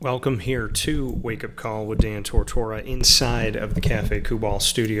Welcome here to Wake Up Call with Dan Tortora inside of the Cafe Kubal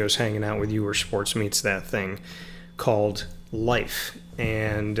Studios, hanging out with you where sports meets that thing called life.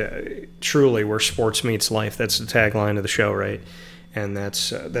 And truly, where sports meets life, that's the tagline of the show, right? And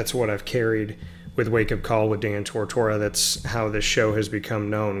that's what I've carried with Wake Up Call with Dan Tortora. That's how this show has become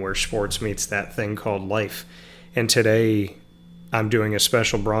known, where sports meets that thing called life. And today, I'm doing a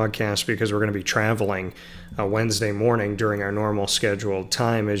special broadcast because we're going to be traveling Wednesday morning during our normal scheduled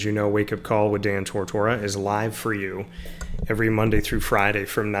time. As you know, Wake Up Call with Dan Tortora is live for you every Monday through Friday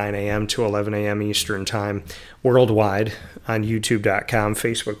from 9 a.m. to 11 a.m. Eastern Time worldwide on YouTube.com,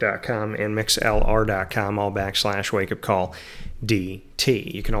 Facebook.com, and MixLR.com, all /Wake Up Call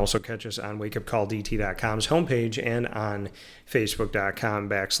DT. You can also catch us on WakeUpCallDT.com's homepage and on Facebook.com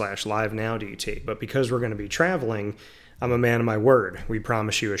 /LiveNowDT. But because we're going to be traveling, I'm a man of my word. We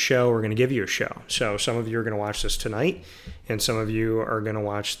promise you a show. We're going to give you a show. So some of you are going to watch this tonight, and some of you are going to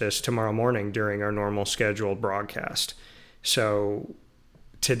watch this tomorrow morning during our normal scheduled broadcast. So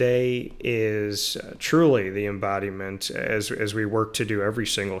today is truly the embodiment, as we work to do every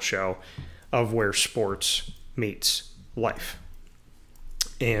single show, of where sports meets life.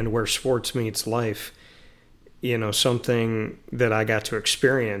 And where sports meets life, you know, something that I got to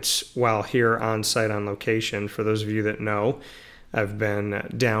experience while here on site on location. For those of you that know, I've been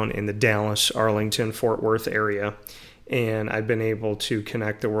down in the Dallas, Arlington, Fort Worth area, and I've been able to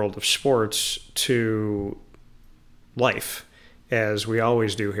connect the world of sports to life, as we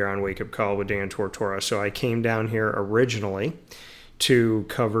always do here on Wake Up Call with Dan Tortora. So I came down here originally to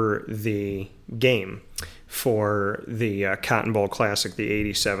cover the game for the Cotton Bowl Classic, the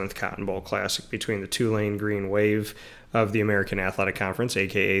 87th Cotton Bowl Classic between the Tulane Green Wave of the American Athletic Conference,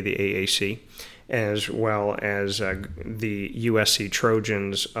 aka the AAC, as well as the USC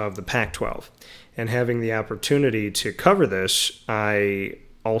Trojans of the Pac-12. And having the opportunity to cover this, I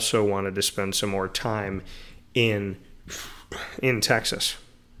also wanted to spend some more time in Texas.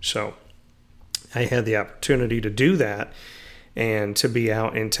 So I had the opportunity to do that, and to be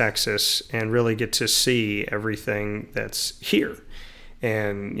out in Texas and really get to see everything that's here,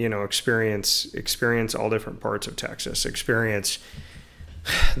 and, you know, experience all different parts of Texas, experience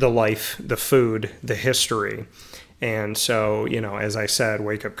the life, the food, the history. And so, you know, as I said,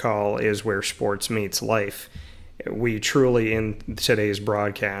 Wake Up Call is where sports meets life. We truly, in today's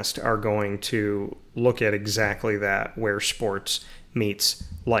broadcast, are going to look at exactly that, where sports meets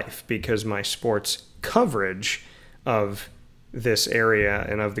life, because my sports coverage of this area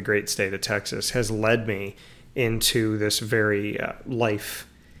and of the great state of Texas has led me into this very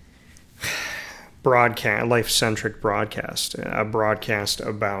life-centric broadcast, a broadcast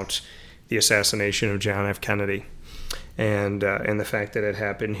about the assassination of John F. Kennedy and the fact that it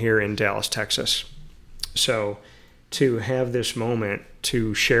happened here in Dallas, Texas. So to have this moment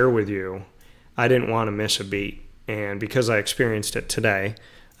to share with you, I didn't want to miss a beat. And because I experienced it today,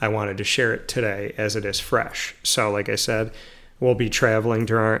 I wanted to share it today as it is fresh. So like I said, we'll be traveling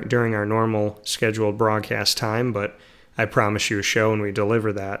during our normal scheduled broadcast time, but I promise you a show and we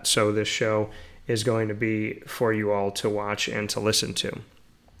deliver that. So this show is going to be for you all to watch and to listen to.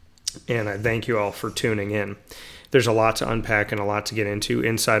 And I thank you all for tuning in. There's a lot to unpack and a lot to get into.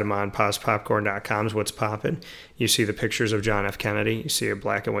 Inside of MonPazPopcorn.com is what's popping. You see the pictures of John F. Kennedy. You see a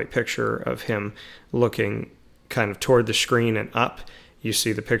black and white picture of him looking kind of toward the screen and up. You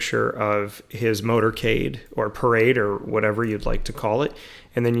see the picture of his motorcade or parade or whatever you'd like to call it.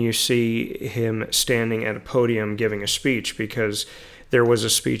 And then you see him standing at a podium giving a speech, because there was a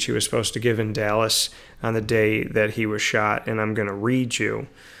speech he was supposed to give in Dallas on the day that he was shot. And I'm going to read you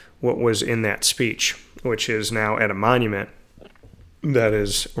what was in that speech, which is now at a monument that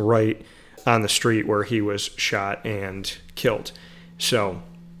is right on the street where he was shot and killed. So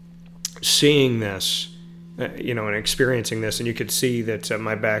seeing this, and experiencing this, and you could see that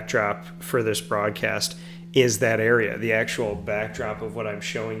my backdrop for this broadcast is that area. The actual backdrop of what I'm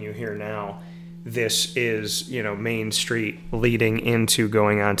showing you here now, this is, Main Street leading into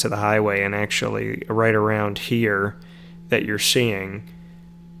going onto the highway, and actually right around here that you're seeing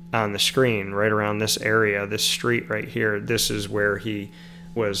on the screen, right around this area, this street right here, this is where he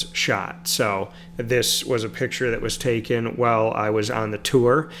was shot. So this was a picture that was taken while I was on the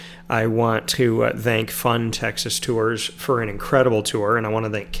tour. I want to thank Fun Texas Tours for an incredible tour, and I want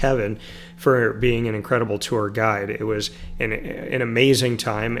to thank Kevin for being an incredible tour guide. It was an amazing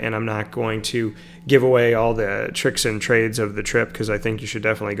time, and I'm not going to give away all the tricks and trades of the trip, because I think you should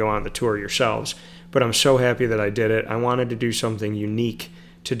definitely go on the tour yourselves. But I'm so happy that I did it. I wanted to do something unique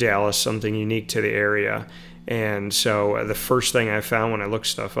to Dallas, something unique to the area. And so the first thing I found when I looked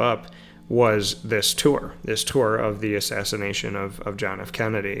stuff up was this tour of the assassination of John F.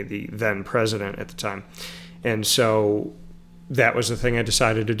 Kennedy, the then president at the time. And so that was the thing I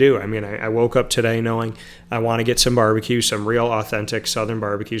decided to do. I mean, I woke up today knowing I want to get some barbecue, some real authentic Southern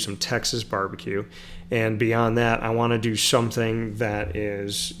barbecue, some Texas barbecue. And beyond that, I want to do something that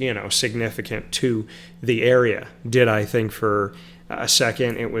is, significant to the area. Did I think for a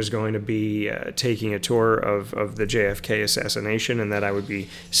second it was going to be taking a tour of the JFK assassination, and that I would be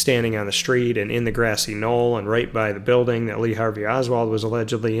standing on the street and in the grassy knoll and right by the building that Lee Harvey Oswald was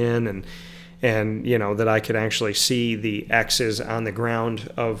allegedly in, and that I could actually see the X's on the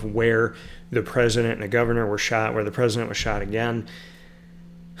ground of where the president and the governor were shot, where the president was shot again,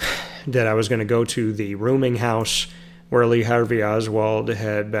 that I was going to go to the rooming house where Lee Harvey Oswald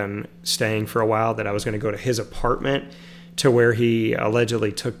had been staying for a while, that I was going to go to his apartment, to where he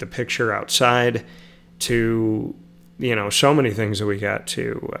allegedly took the picture outside, to, so many things that we got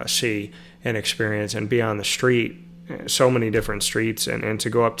to see and experience, and be on the street, so many different streets, and to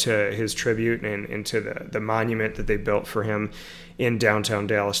go up to his tribute and to the monument that they built for him in downtown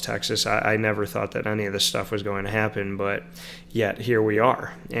Dallas, Texas. I never thought that any of this stuff was going to happen, but yet here we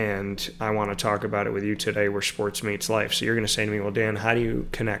are, and I want to talk about it with you today, where sports meets life. So you're going to say to me, well, Dan, how do you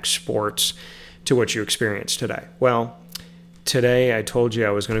connect sports to what you experienced today? Well, today I told you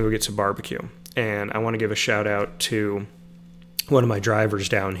I was going to go get some barbecue, and I want to give a shout out to one of my drivers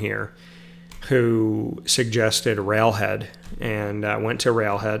down here who suggested Railhead, and I went to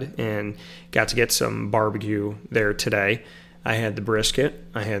Railhead and got to get some barbecue there today. I had the brisket,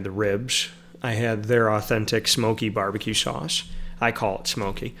 I had the ribs, I had their authentic smoky barbecue sauce. I call it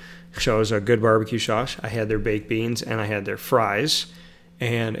smoky. So it was a good barbecue sauce. I had their baked beans, and I had their fries,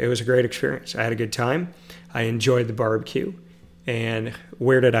 and it was a great experience. I had a good time. I enjoyed the barbecue. And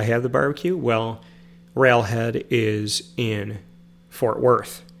where did I have the barbecue? Well, Railhead is in Fort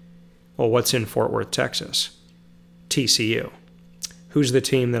Worth. Well, what's in Fort Worth, Texas? TCU. Who's the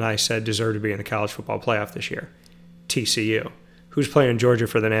team that I said deserved to be in the college football playoff this year? TCU. Who's playing Georgia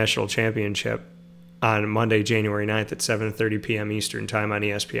for the national championship on Monday, January 9th at 7:30 p.m. Eastern time on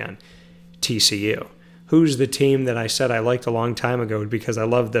ESPN? TCU. Who's the team that I said I liked a long time ago because I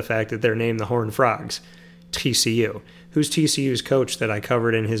loved the fact that they're named the Horned Frogs? TCU. Who's TCU's coach that I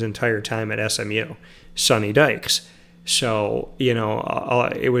covered in his entire time at SMU? Sonny Dykes. So,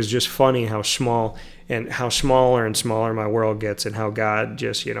 it was just funny how small and how smaller and smaller my world gets, and how God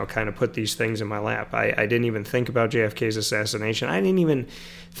just, kind of put these things in my lap. I didn't even think about JFK's assassination. I didn't even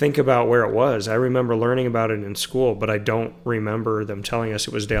think about where it was. I remember learning about it in school, but I don't remember them telling us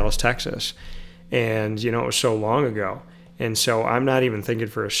it was Dallas, Texas. And, it was so long ago. And so I'm not even thinking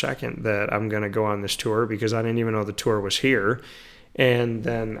for a second that I'm going to go on this tour, because I didn't even know the tour was here. And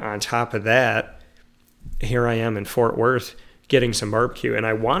then on top of that, here I am in Fort Worth getting some barbecue, and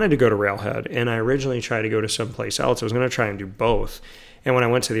I wanted to go to Railhead, and I originally tried to go to someplace else. I was going to try and do both. And when I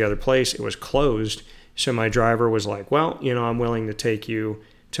went to the other place, it was closed. So my driver was like, well, I'm willing to take you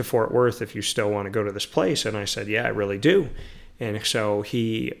to Fort Worth if you still want to go to this place. And I said, yeah, I really do. And so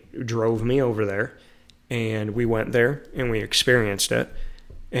he drove me over there, and we went there and we experienced it.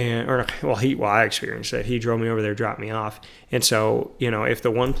 I experienced it. He drove me over there, dropped me off. And so, if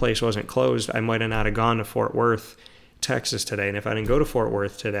the one place wasn't closed, I might have not have gone to Fort Worth, Texas today. And if I didn't go to Fort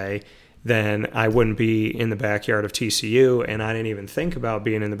Worth today, then I wouldn't be in the backyard of TCU. And I didn't even think about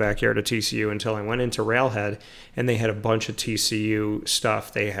being in the backyard of TCU until I went into Railhead, and they had a bunch of TCU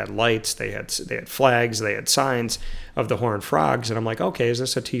stuff. They had lights, they had flags, they had signs of the Horned Frogs. And I'm like, okay, is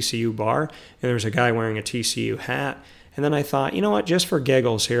this a TCU bar? And there was a guy wearing a TCU hat. And then I thought, you know what, just for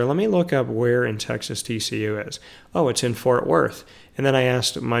giggles here, let me look up where in Texas TCU is. Oh, it's in Fort Worth. And then I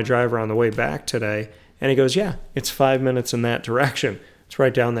asked my driver on the way back today, and he goes, yeah, it's 5 minutes in that direction. It's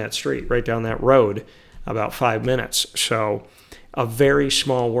right down that street, right down that road, about 5 minutes. So a very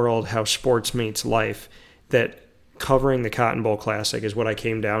small world, how sports meets life, that covering the Cotton Bowl Classic is what I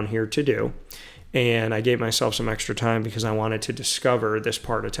came down here to do. And I gave myself some extra time because I wanted to discover this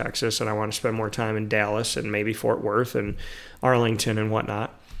part of Texas, and I want to spend more time in Dallas and maybe Fort Worth and Arlington and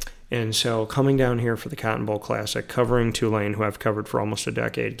whatnot. And so coming down here for the Cotton Bowl Classic, covering Tulane, who I've covered for almost a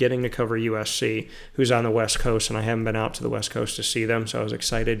decade, getting to cover USC, who's on the West Coast, and I haven't been out to the West Coast to see them, so I was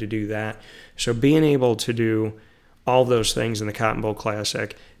excited to do that. So being able to do all those things in the Cotton Bowl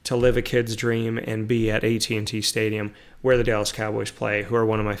Classic, to live a kid's dream and be at AT&T Stadium where the Dallas Cowboys play, who are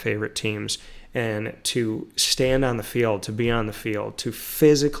one of my favorite teams, and to stand on the field, to be on the field, to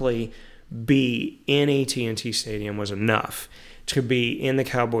physically be in AT&T Stadium was enough. To be in the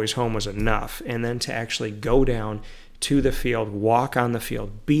Cowboys' home was enough. And then to actually go down to the field, walk on the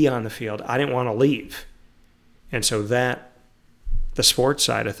field, be on the field, I didn't want to leave. And so that the sports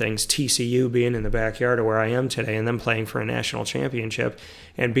side of things, TCU being in the backyard of where I am today and then playing for a national championship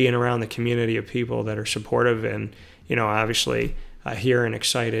and being around the community of people that are supportive and, obviously here and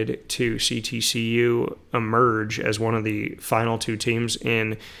excited to see TCU emerge as one of the final two teams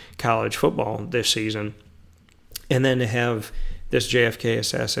in college football this season. And then to have this JFK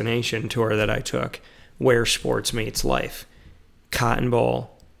assassination tour that I took where sports meets life. Cotton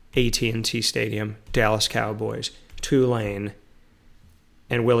Bowl, AT&T Stadium, Dallas Cowboys, Tulane,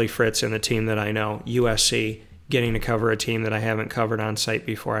 and Willie Fritz and the team that I know, USC, getting to cover a team that I haven't covered on site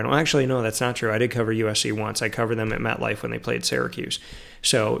before. I don't actually know, that's not true. I did cover USC once. I covered them at MetLife when they played Syracuse.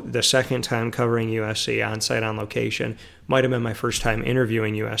 So the second time covering USC on site on location might have been my first time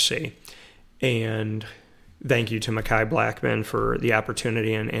interviewing USC. And thank you to Mekhi Blackman for the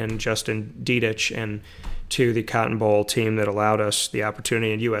opportunity and Justin Dedich and to the Cotton Bowl team that allowed us the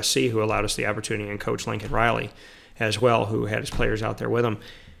opportunity, and USC who allowed us the opportunity, and Coach Lincoln Riley as well, who had his players out there with him.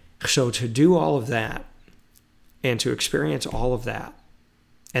 So to do all of that and to experience all of that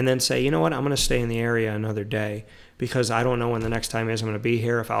and then say, you know what, I'm going to stay in the area another day because I don't know when the next time is I'm going to be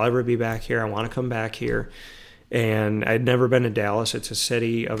here, if I'll ever be back here. I want to come back here. And I'd never been to Dallas. It's a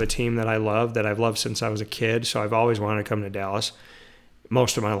city of a team that I love, that I've loved since I was a kid. So I've always wanted to come to Dallas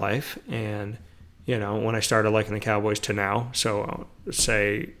most of my life. And, when I started liking the Cowboys to now, so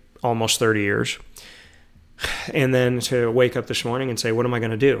say almost 30 years. And then to wake up this morning and say, what am I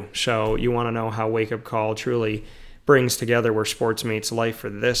going to do? So you want to know how Wake Up Call truly brings together where sports meets life for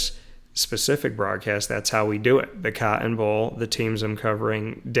this specific broadcast. That's how we do it. The Cotton Bowl, the teams I'm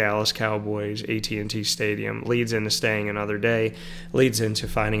covering, Dallas Cowboys, AT&T Stadium, leads into staying another day, leads into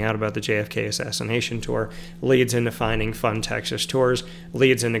finding out about the JFK assassination tour, leads into finding fun Texas tours,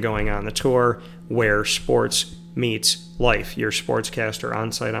 leads into going on the tour where sports meets life. Your sportscaster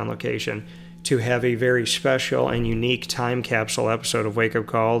on site on location to have a very special and unique time capsule episode of Wake Up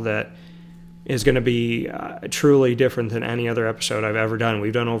Call that is going to be truly different than any other episode I've ever done.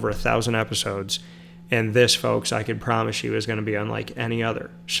 We've done over 1,000 episodes, and this, folks, I can promise you is going to be unlike any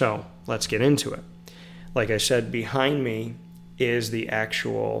other. So let's get into it. Like I said, behind me is the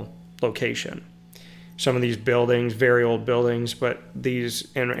actual location. Some of these buildings, very old buildings, but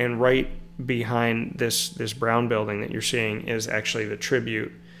these, and right behind this brown building that you're seeing is actually the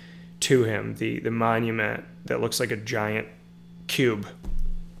tribute to him, the monument that looks like a giant cube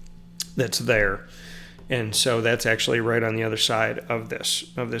that's there. And so that's actually right on the other side of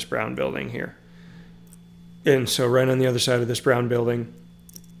this brown building here. And so right on the other side of this brown building,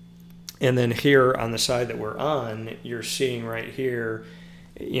 and then here on the side that we're on, you're seeing right here,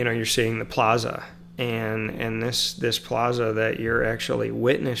 you're seeing the plaza. And this plaza that you're actually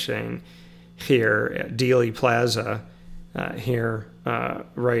witnessing here at Dealey Plaza, here,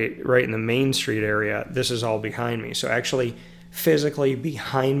 right in the Main Street area, this is all behind me. So actually, physically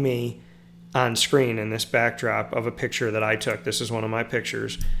behind me on screen in this backdrop of a picture that I took, this is one of my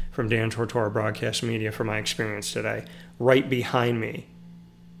pictures from Dan Tortora Broadcast Media for my experience today. Right behind me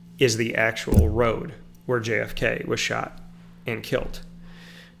is the actual road where JFK was shot and killed.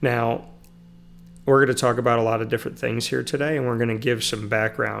 Now, we're going to talk about a lot of different things here today, and we're going to give some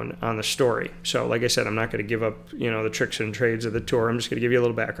background on the story. So, like I said, I'm not going to give up, the tricks and trades of the tour. I'm just going to give you a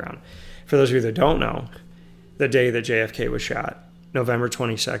little background. For those of you that don't know, the day that JFK was shot, November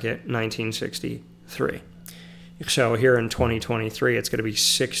 22nd, 1963. So here in 2023, it's going to be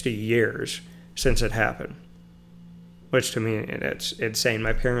 60 years since it happened, which to me, it's insane.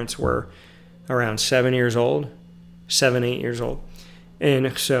 My parents were around 7, 8 years old.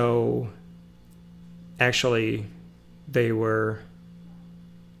 And so actually they were,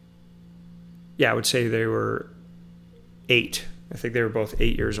 I would say they were 8. I think they were both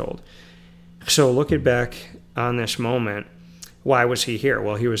 8 years old. So looking back on this moment, why was he here?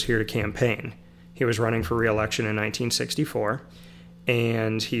 Well, he was here to campaign. He was running for re-election in 1964,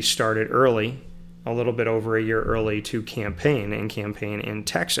 and he started early, a little bit over a year early, to campaign in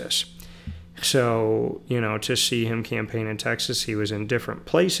Texas. So, to see him campaign in Texas, he was in different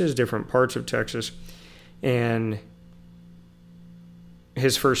places, different parts of Texas, and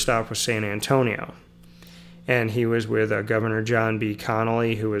his first stop was San Antonio. And he was with Governor John B.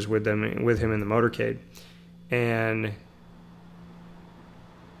 Connally, who was with him in the motorcade. And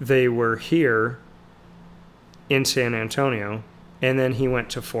they were here in San Antonio, and then he went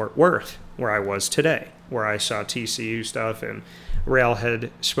to Fort Worth, where I was today, where I saw TCU stuff and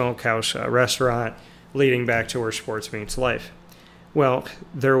Railhead Smokehouse restaurant, leading back to where sports meets life. Well,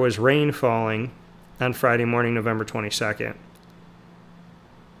 there was rain falling on Friday morning, November 22nd,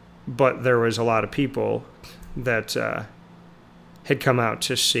 but there was a lot of people that had come out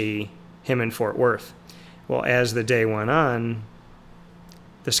to see him in Fort Worth. Well, as the day went on,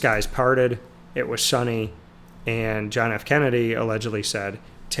 the skies parted, it was sunny, and John F. Kennedy allegedly said,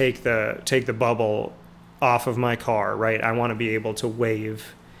 take the bubble off of my car, right? I want to be able to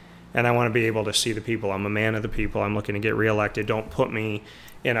wave, and I want to be able to see the people. I'm a man of the people. I'm looking to get reelected. Don't put me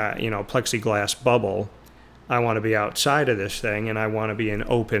in a plexiglass bubble. I want to be outside of this thing, and I want to be in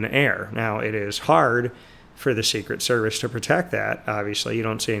open air. Now, it is hard for the Secret Service to protect that. Obviously, you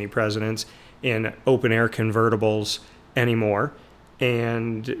don't see any presidents in open air convertibles anymore.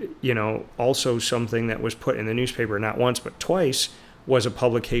 And, also something that was put in the newspaper not once but twice was a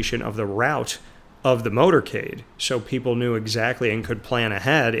publication of the route of the motorcade. So people knew exactly and could plan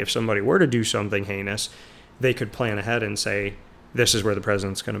ahead. If somebody were to do something heinous, they could plan ahead and say, this is where the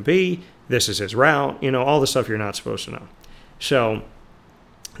president's going to be, this is his route, all the stuff you're not supposed to know. So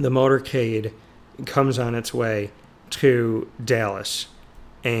the motorcade comes on its way to Dallas,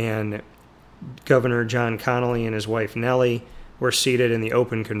 and Governor John Connally and his wife Nellie were seated in the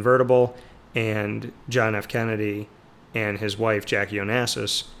open convertible, and John F. Kennedy and his wife Jackie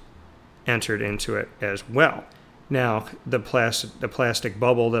Onassis entered into it as well. Now, the plastic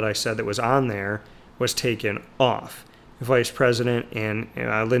bubble that I said that was on there was taken off. The Vice President and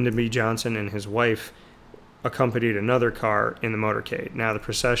Lyndon B. Johnson and his wife accompanied another car in the motorcade. Now, the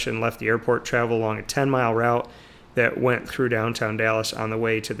procession left the airport, traveled along a 10-mile route that went through downtown Dallas on the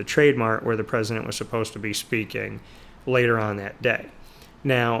way to the Trade Mart where the president was supposed to be speaking later on that day.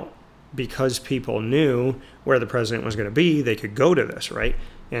 Now, because people knew where the president was going to be, they could go to this, right?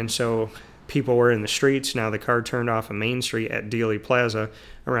 And so people were in the streets. Now, the car turned off a Main Street at Dealey Plaza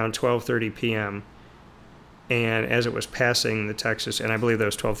around 12:30 p.m., and as it was passing the Texas, and I believe that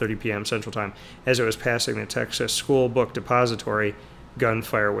was 12:30 p.m. Central Time, as it was passing the Texas School Book Depository,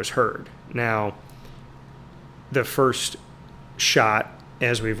 gunfire was heard. Now, the first shot,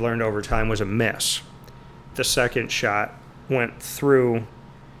 as we've learned over time, was a miss. The second shot went through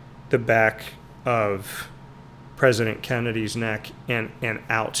the back of President Kennedy's neck and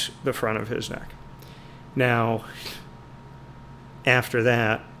out the front of his neck. Now, after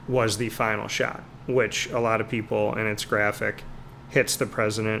that was the final shot, which a lot of people, and it's graphic, hits the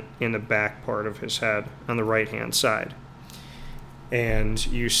president in the back part of his head on the right-hand side. And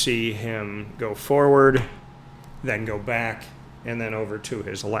you see him go forward, then go back, and then over to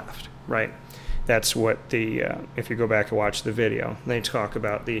his left, right? That's what if you go back and watch the video, they talk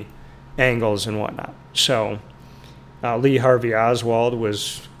about the angles and whatnot. So Lee Harvey Oswald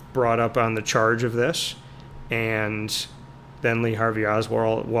was brought up on the charge of this, and then Lee Harvey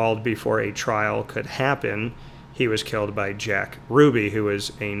Oswald, before a trial could happen, he was killed by Jack Ruby, who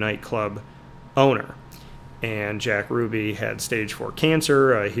was a nightclub owner. And Jack Ruby had stage 4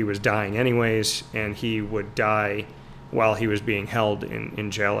 cancer. He was dying anyways, and he would die while he was being held in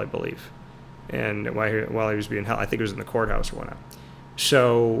jail, I believe. And while he was being held, I think it was in the courthouse or whatnot.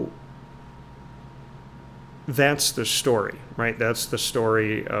 So that's the story, right? That's the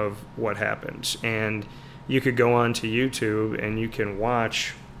story of what happens. And you could go on to YouTube and you can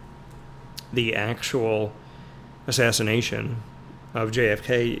watch the actual assassination of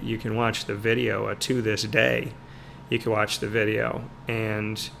JFK. You can watch the video to this day. You can watch the video,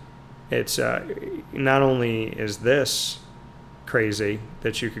 and it's not only is this crazy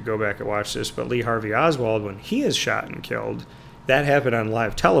that you could go back and watch this, but Lee Harvey Oswald, when he is shot and killed, that happened on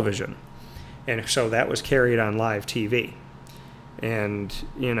live television, and so that was carried on live TV. And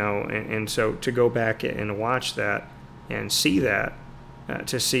and so to go back and watch that and see that,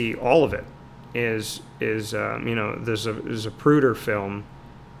 to see all of it is there's a Zapruder film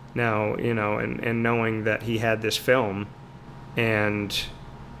now, and knowing that he had this film, and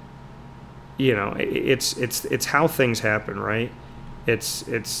it's how things happen, right?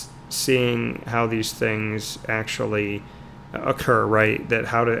 It's seeing how these things actually occur, right? That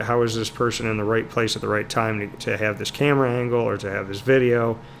how is this person in the right place at the right time to have this camera angle or to have this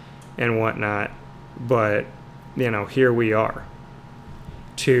video and whatnot. But here we are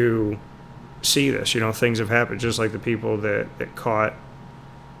to see this. Things have happened, just like the people that caught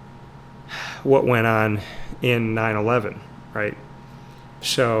what went on in 9/11, right?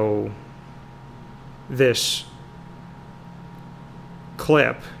 So this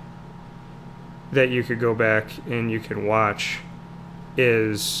clip that you could go back and you can watch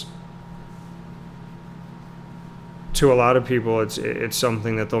is, to a lot of people, it's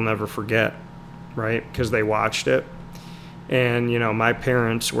something that they'll never forget, right? Because they watched it. And, my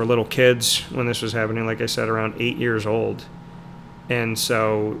parents were little kids when this was happening, like I said, around 8 years old. And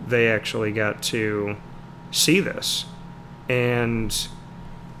so they actually got to see this and,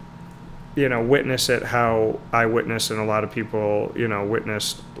 witness it how I witnessed, and a lot of people,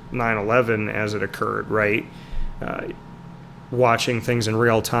 witnessed 9/11 as it occurred, right? watching things in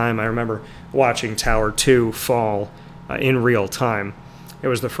real time. I remember watching Tower 2 fall in real time. It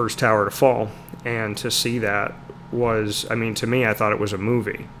was the first tower to fall, and to see that was, I mean, to me, I thought it was a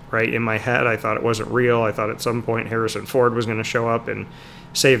movie, right? In my head, I thought it wasn't real. I thought at some point Harrison Ford was going to show up and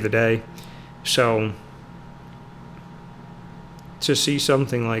save the day. So to see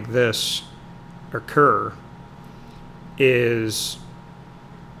something like this occur is,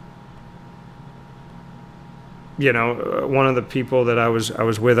 you know, one of the people that I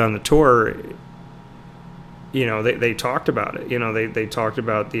was with on the tour, you know, they talked about it. You know, they talked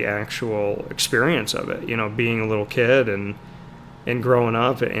about the actual experience of it, you know, being a little kid and growing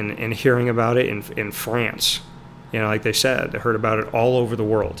up and hearing about it in France. You know, like they said, they heard about it all over the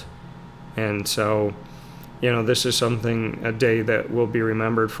world. And so, you know, this is something, a day that will be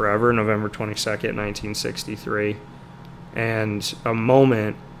remembered forever, November 22nd, 1963. And a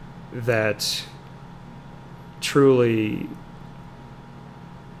moment that truly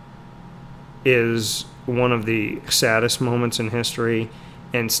is one of the saddest moments in history,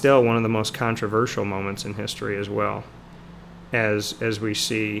 and still one of the most controversial moments in history as well, as we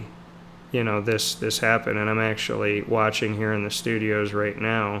see, you know, this happen. And I'm actually watching here in the studios right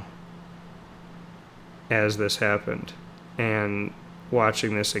now as this happened, and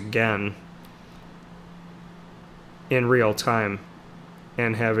watching this again in real time,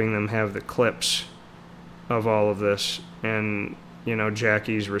 and having them have the clips of all of this, and, you know,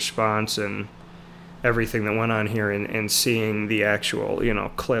 Jackie's response and everything that went on here, and seeing the actual, you know,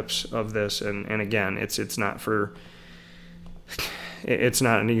 clips of this. And again, it's not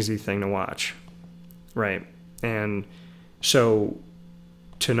an easy thing to watch, right? And so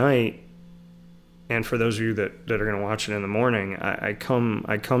tonight, and for those of you that are going to watch it in the morning, I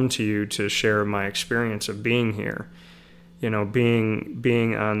come to you to share my experience of being here, you know,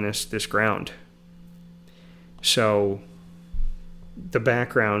 being on this ground. So the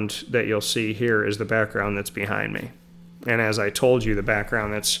background that you'll see here is the background that's behind me. And as I told you, the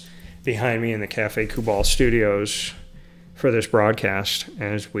background that's behind me in the Cafe Kubal studios for this broadcast,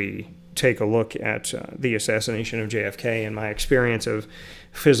 as we take a look at the assassination of JFK and my experience of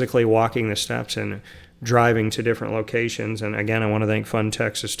physically walking the steps and driving to different locations. And again, I want to thank Fun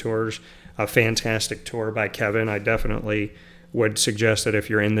Texas Tours, a fantastic tour by Kevin. I definitely would suggest that if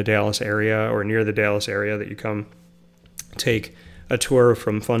you're in the Dallas area or near the Dallas area, that you come take a tour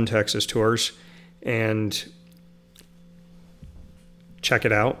from Fun Texas Tours and check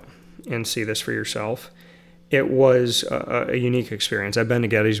it out and see this for yourself. It was a unique experience. I've been to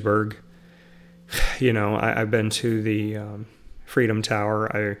Gettysburg. You know, I've been to the Freedom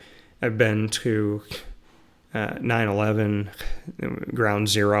Tower. I've been to 9/11 Ground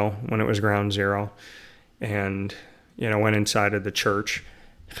Zero, when it was Ground Zero, and, you know, went inside of the church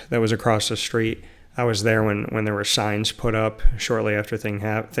that was across the street. I was there when there were signs put up shortly after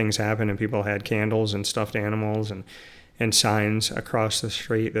things happened, and people had candles and stuffed animals and signs across the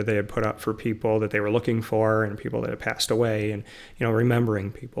street that they had put up for people that they were looking for, and people that had passed away, and, you know,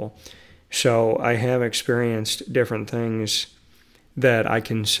 remembering people. So I have experienced different things that I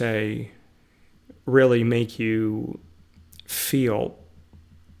can say really make you feel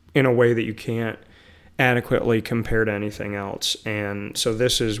in a way that you can't adequately compare to anything else. And so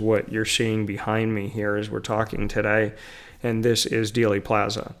this is what you're seeing behind me here as we're talking today. And this is Dealey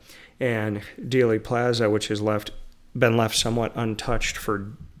Plaza. And Dealey Plaza, which has been left somewhat untouched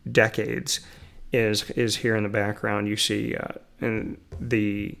for decades, is here in the background. You see in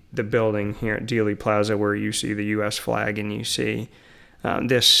the building here at Dealey Plaza, where you see the U.S. flag, and you see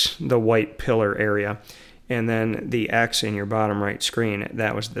the white pillar area, and then the X in your bottom right screen.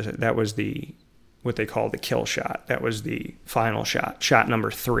 That was the what they call the kill shot. That was the final shot number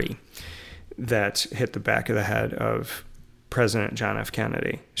 3, that hit the back of the head of President John F.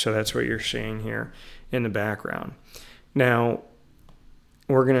 Kennedy. So that's what you're seeing here in the background. Now,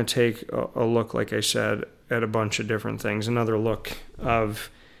 we're going to take a look, like I said, at a bunch of different things. Another look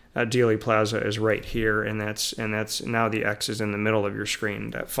of Dealey Plaza is right here, and that's now the X is in the middle of your screen,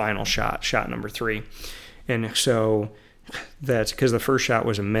 that final shot number 3. And so that's because the first shot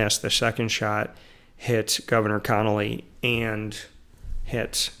was a miss. The second shot hit Governor Connolly and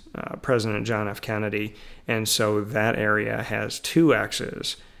hit President John F. Kennedy. And so that area has 2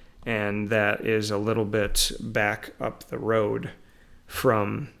 X's, and that is a little bit back up the road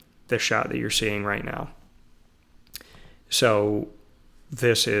from the shot that you're seeing right now. So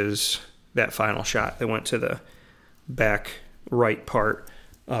this is that final shot that went to the back right part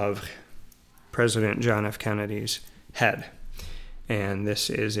of President John F. Kennedy's head. And this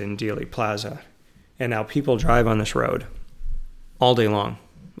is in Dealey Plaza. And now people drive on this road all day long,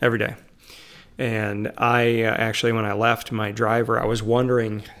 every day. And I actually, when I left, my driver, I was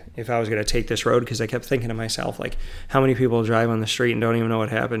wondering if I was going to take this road because I kept thinking to myself, like, how many people drive on the street and don't even know what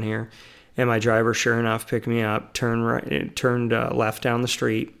happened here? And my driver, sure enough, picked me up, turned left down the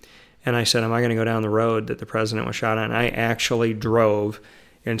street, and I said, am I going to go down the road that the president was shot on? I actually drove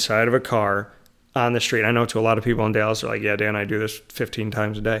inside of a car on the street. I know to a lot of people in Dallas are like, yeah, Dan, I do this 15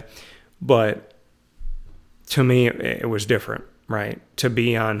 times a day. But to me, it was different, right? To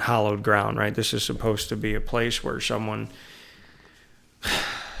be on hallowed ground, right? This is supposed to be a place where someone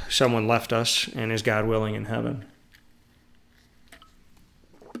left us and is, God willing, in heaven.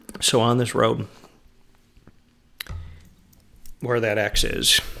 So on this road, where that X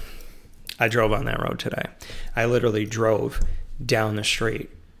is, I drove on that road today. I literally drove down the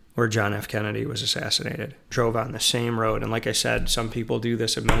street where John F. Kennedy was assassinated. Drove on the same road. And like I said, some people do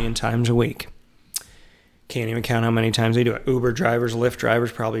this 1 million times a week. Can't even count how many times they do it. Uber drivers, Lyft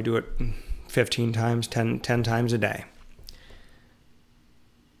drivers probably do it 15 times, 10 times a day.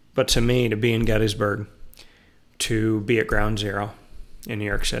 But to me, to be in Gettysburg, to be at Ground Zero in New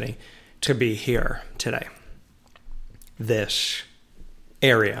York City, to be here today, this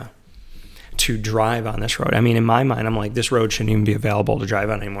area, to drive on this road. I mean, in my mind, I'm like, this road shouldn't even be available to drive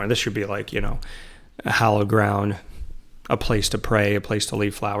on anymore. This should be like, a hallowed ground, a place to pray, a place to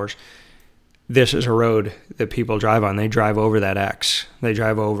leave flowers. This is a road that people drive on. They drive over that X. They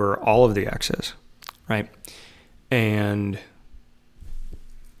drive over all of the X's, right? And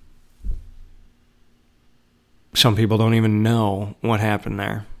some people don't even know what happened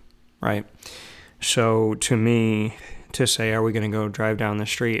there, right? So to me, to say, are we going to go drive down the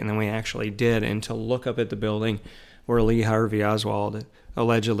street? And then we actually did. And to look up at the building where Lee Harvey Oswald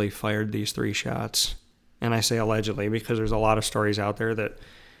allegedly fired these 3 shots. And I say allegedly because there's a lot of stories out there that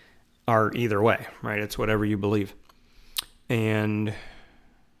are either way, right? It's whatever you believe. And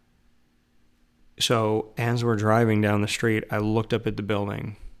so as we're driving down the street, I looked up at the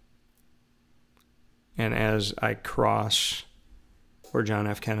building. And as I cross where John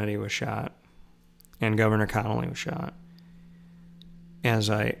F. Kennedy was shot and Governor Connolly was shot, as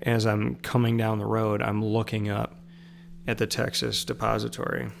I'm coming down the road, I'm looking up at the Texas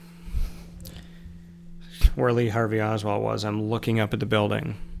Depository where Lee Harvey Oswald was. I'm looking up at the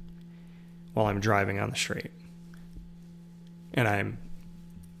building while I'm driving on the street. And I'm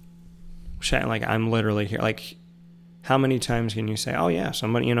saying, like, I'm literally here. Like, how many times can you say, oh yeah,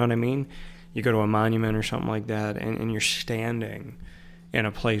 somebody, you know what I mean? You go to a monument or something like that, and you're standing in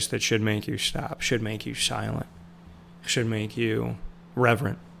a place that should make you stop, should make you silent, should make you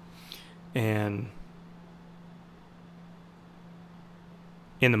reverent. And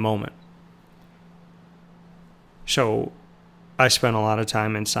in the moment. So I spent a lot of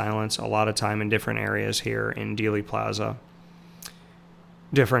time in silence, a lot of time in different areas here in Dealey Plaza,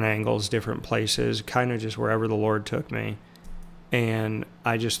 different angles, different places, kind of just wherever the Lord took me. And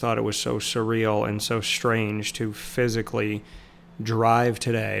I just thought it was so surreal and so strange to physically drive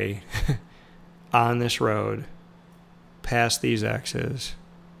today on this road, past these X's,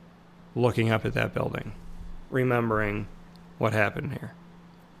 looking up at that building, remembering what happened here.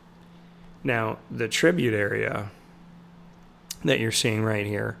 Now, the tribute area that you're seeing right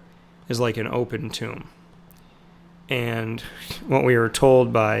here is like an open tomb. And what we were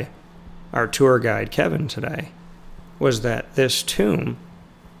told by our tour guide, Kevin, today, was that this tomb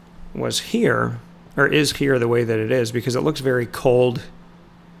was here, or is here the way that it is, because it looks very cold.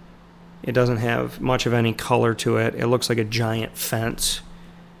 It doesn't have much of any color to it. It looks like a giant fence.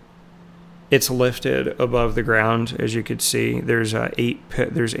 It's lifted above the ground, as you could see. There's eight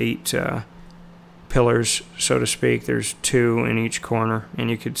pillars, so to speak. There's 2 in each corner, and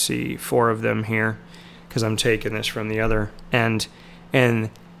you could see 4 of them here, because I'm taking this from the other end.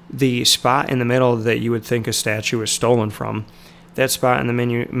 And the spot in the middle that you would think a statue is stolen from, that spot in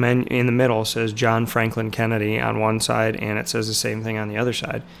the middle says John Franklin Kennedy on one side, and it says the same thing on the other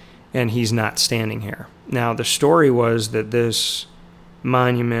side, and he's not standing here. Now, the story was that this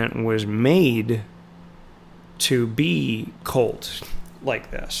monument was made to be cold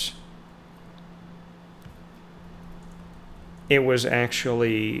like this. It was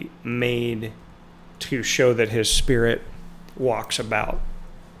actually made to show that his spirit walks about,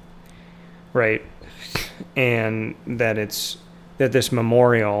 right? And that this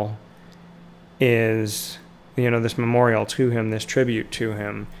memorial is, this memorial to him, this tribute to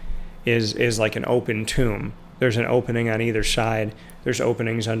him is like an open tomb. There's an opening on either side. There's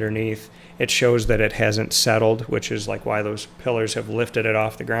openings underneath. It shows that it hasn't settled, which is like why those pillars have lifted it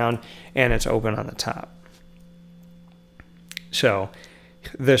off the ground, and it's open on the top. So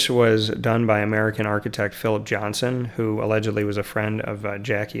This was done by American architect Philip Johnson, who allegedly was a friend of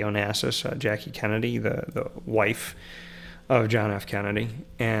Jackie Onassis, Jackie Kennedy, the wife of John F. Kennedy.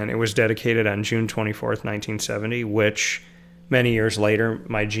 And it was dedicated on June 24th, 1970, which many years later,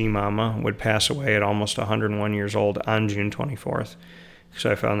 my G-Mama would pass away at almost 101 years old on June 24th.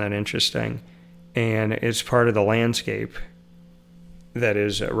 So I found that interesting. And it's part of the landscape that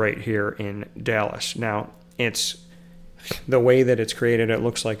is right here in Dallas. Now, it's the way that it's created, it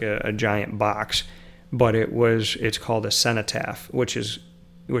looks like a giant box, but it's called a cenotaph, which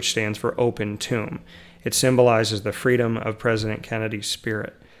stands for open tomb. It symbolizes the freedom of President Kennedy's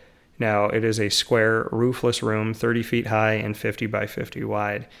spirit. Now, it is a square, roofless room, 30 feet high and 50 by 50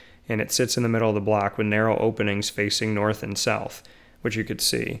 wide, and it sits in the middle of the block with narrow openings facing north and south, which you could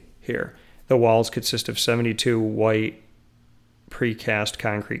see here. The walls consist of 72 white precast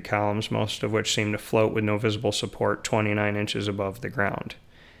concrete columns, most of which seem to float with no visible support 29 inches above the ground.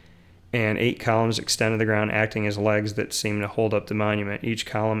 And 8 columns extend to the ground, acting as legs that seem to hold up the monument. Each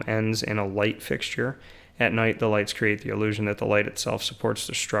column ends in a light fixture. At night, the lights create the illusion that the light itself supports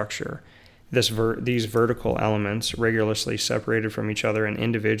the structure. These vertical elements, regularly separated from each other and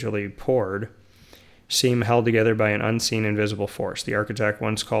individually poured, seem held together by an unseen invisible force. The architect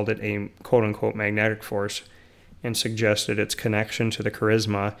once called it a quote-unquote magnetic force, and suggested its connection to the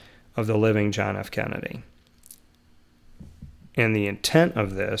charisma of the living John F. Kennedy. And the intent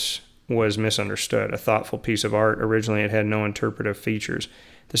of this was misunderstood. A thoughtful piece of art, originally it had no interpretive features.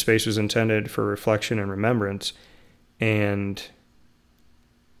 The space was intended for reflection and remembrance, and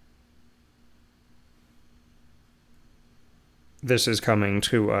this is coming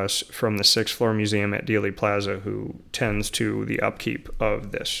to us from the 6th floor museum at Dealey Plaza, who tends to the upkeep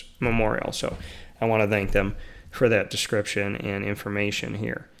of this memorial. So I want to thank them for that description and information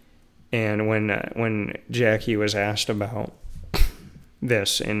here. And when Jackie was asked about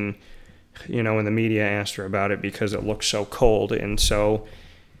this, and when the media asked her about it because it looked so cold and so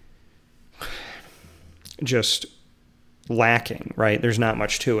just lacking, right? There's not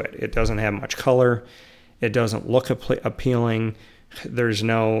much to it. It doesn't have much color. It doesn't look appealing. There's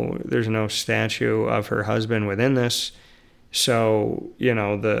no statue of her husband within this. So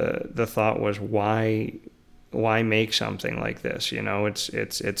the thought was, why make something like this?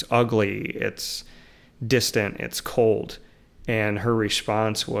 It's ugly, it's distant, it's cold. And her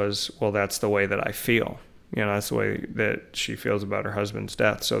response was, well, that's the way that I feel. That's the way that she feels about her husband's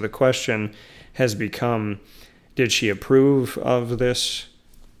death. So the question has become, did she approve of this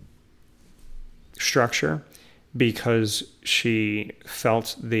structure because she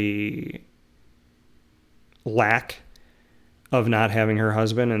felt the lack of not having her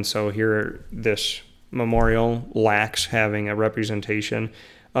husband? And so here this memorial lacks having a representation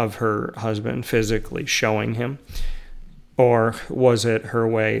of her husband physically showing him? Or was it her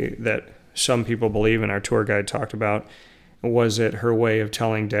way that some people believe, and our tour guide talked about, was it her way of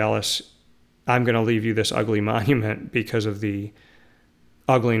telling Dallas, I'm going to leave you this ugly monument because of the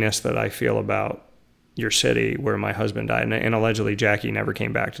ugliness that I feel about your city where my husband died? And allegedly Jackie never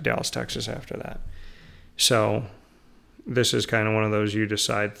came back to Dallas, Texas after that. So this is kind of one of those you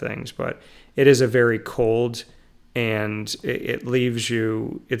decide things, but it is a very cold, and it leaves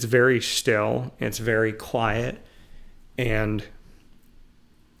you, it's very still, it's very quiet, and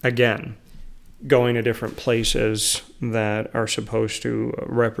again, going to different places that are supposed to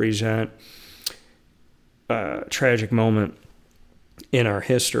represent a tragic moment in our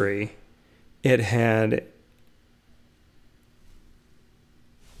history, it had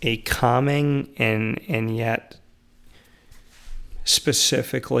a calming and yet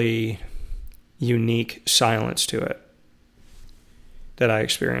specifically unique silence to it that I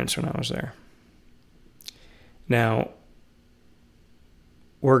experienced when I was there. Now,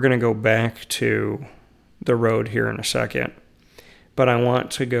 we're going to go back to the road here in a second, but I want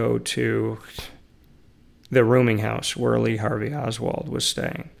to go to the rooming house where Lee Harvey Oswald was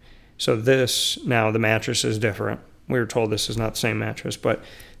staying. So now the mattress is different. We were told this is not the same mattress, but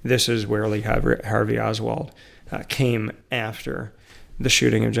this is where Lee Harvey Oswald came after the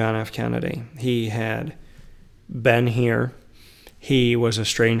shooting of John F. Kennedy. He had been here. He was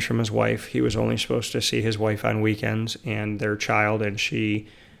estranged from his wife. He was only supposed to see his wife on weekends and their child, and she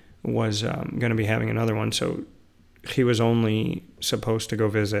was going to be having another one. So he was only supposed to go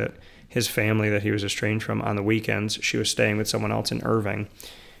visit his family that he was estranged from on the weekends. She was staying with someone else in Irving,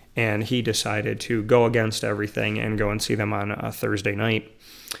 and he decided to go against everything and go and see them on a Thursday night.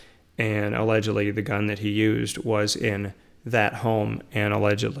 And allegedly the gun that he used was in that home, and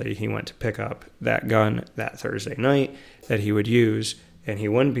allegedly he went to pick up that gun that Thursday night that he would use, and he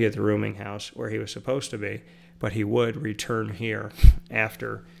wouldn't be at the rooming house where he was supposed to be, but he would return here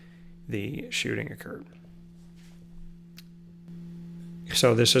after the shooting occurred.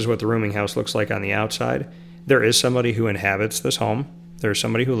 So this is what the rooming house looks like on the outside. There is somebody who inhabits this home. There's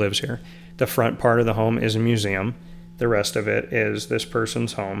somebody who lives here. The front part of the home is a museum. The rest of it is this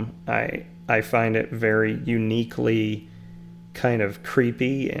person's home. I find it very uniquely kind of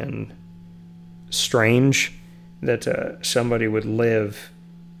creepy and strange that somebody would live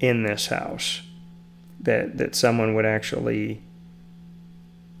in this house, that someone would actually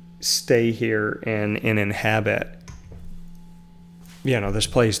stay here and inhabit, this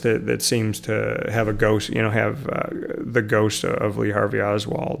place that seems to have a ghost, have the ghost of Lee Harvey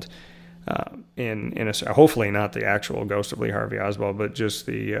Oswald, hopefully not the actual ghost of Lee Harvey Oswald, but just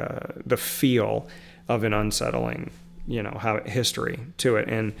the feel of an unsettling, history to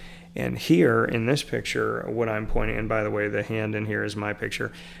it. And here in this picture, what I'm pointing, and by the way, the hand in here is my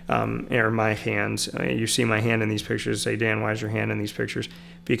picture, or my hands. You see my hand in these pictures. Say, Dan, why is your hand in these pictures?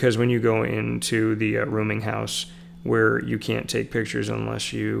 Because when you go into the rooming house, where you can't take pictures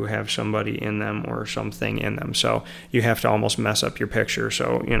unless you have somebody in them or something in them. So you have to almost mess up your picture.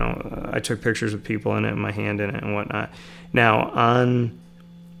 So, I took pictures with people in it, and my hand in it and whatnot. Now, on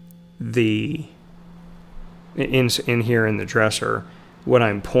in here in the dresser, what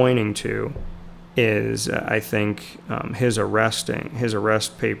I'm pointing to is, I think, his arrest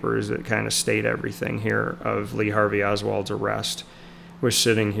papers that kind of state everything here of Lee Harvey Oswald's arrest was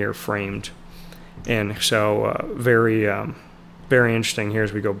sitting here framed. And so very interesting here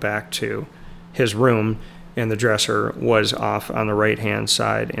as we go back to his room, and the dresser was off on the right-hand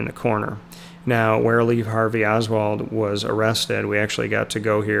side in the corner. Now, where Lee Harvey Oswald was arrested, we actually got to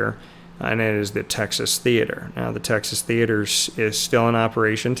go here, and it is the Texas Theater. Now, the Texas Theater is still in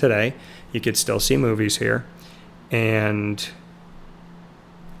operation today. You could still see movies here. And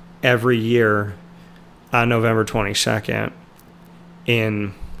every year on November 22nd,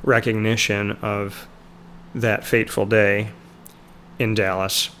 in recognition of that fateful day in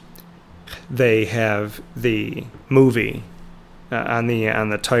Dallas, they have the movie on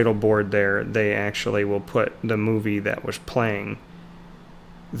the title board there. They actually will put the movie that was playing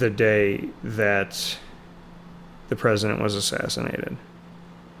the day that the president was assassinated.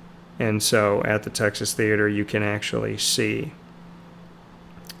 And so at the Texas Theater, you can actually see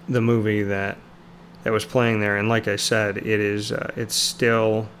the movie that was playing there. And like I said, it's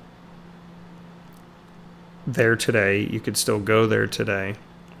still there today. You could still go there today,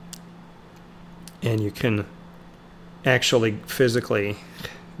 and you can actually physically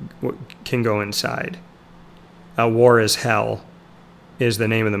can go inside. War is Hell is the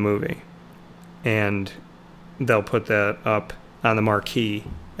name of the movie, and they'll put that up on the marquee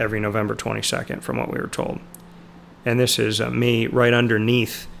every November 22nd, from what we were told. And this is me right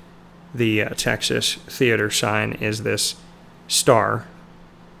underneath the Texas Theater sign is this star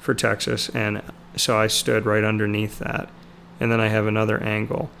for Texas, and so I stood right underneath that. And then I have another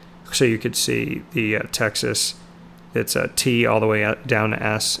angle, so you could see the Texas. It's a T all the way down to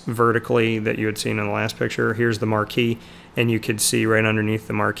S vertically that you had seen in the last picture. Here's the marquee, and you could see right underneath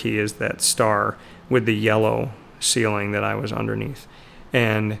the marquee is that star with the yellow ceiling that I was underneath.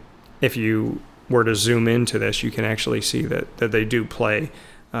 And if you were to zoom into this, you can actually see that they do play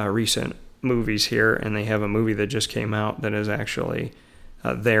recent movies here, and they have a movie that just came out that is actually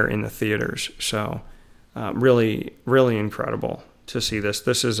there in the theaters. So really, really incredible to see this.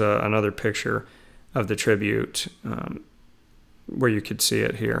 This is another picture of the tribute where you could see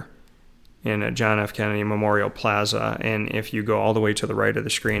it here in John F. Kennedy Memorial Plaza. And if you go all the way to the right of the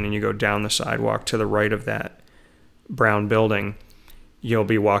screen and you go down the sidewalk to the right of that brown building, you'll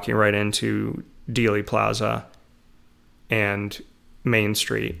be walking right into Dealey Plaza and Main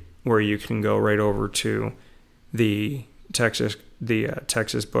Street, where you can go right over to the Texas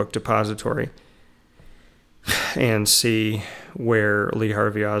Book Depository and see where Lee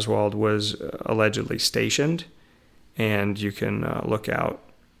Harvey Oswald was allegedly stationed, and you can look out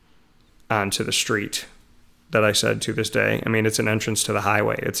onto the street that I said to this day. I mean, it's an entrance to the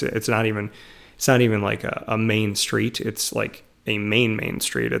highway. It's not even like a main street. It's like a main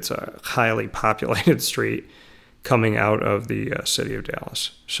street. It's a highly populated street coming out of the city of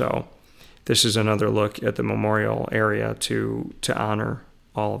Dallas. So this is another look at the memorial area to honor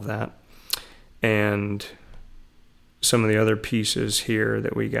all of that. And some of the other pieces here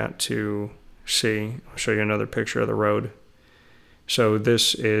that we got to see. I'll show you another picture of the road. So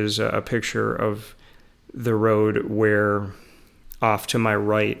this is a picture of the road where off to my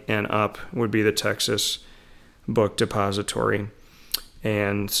right and up would be the Texas Book Depository.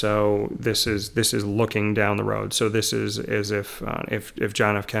 And so this is looking down the road. So this is as if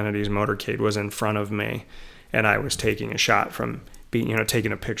John F. Kennedy's motorcade was in front of me, and I was taking a shot from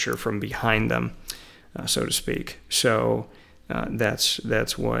taking a picture from behind them, so to speak. So that's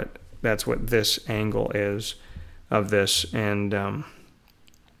what this angle is of this, and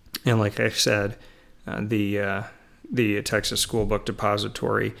like I said, the Texas School Book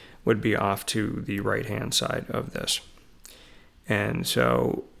Depository would be off to the right-hand side of this. And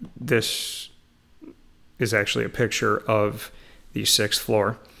so this is actually a picture of the 6th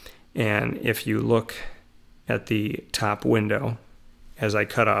floor. And if you look at the top window, as I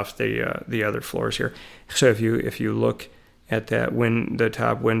cut off the other floors here, so if you look at the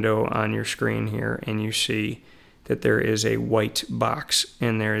top window on your screen here, and you see that there is a white box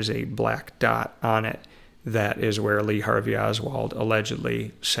and there is a black dot on it, that is where Lee Harvey Oswald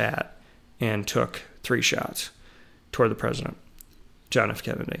allegedly sat and took 3 shots toward the president, John F.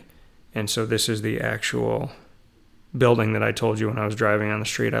 Kennedy. And so this is the actual building that I told you when I was driving on the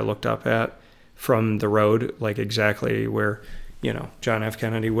street I looked up at from the road, like exactly where, John F.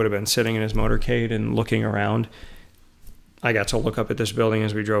 Kennedy would have been sitting in his motorcade and looking around. I got to look up at this building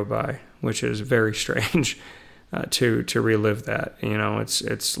as we drove by, which is very strange to relive that.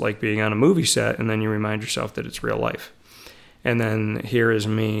 It's like being on a movie set, and then you remind yourself that it's real life. And then here is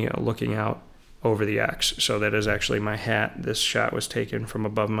me looking out over the X. So that is actually my hat. This shot was taken from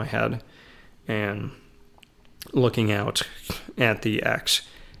above my head and looking out at the X.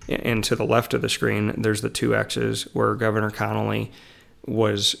 And to the left of the screen, there's the 2 X's where Governor Connally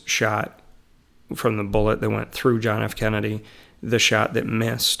was shot from the bullet that went through John F. Kennedy. The shot that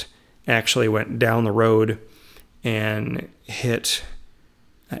missed actually went down the road and hit,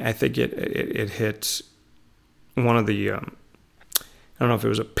 I think it hit one of the, I don't know if it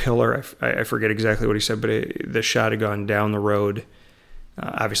was a pillar, I forget exactly what he said, but the shot had gone down the road,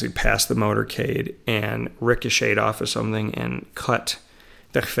 obviously past the motorcade, and ricocheted off of something and cut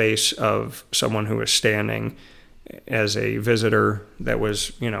the face of someone who was standing as a visitor that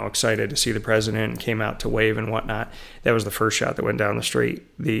was, excited to see the president and came out to wave and whatnot. That was the first shot that went down the street.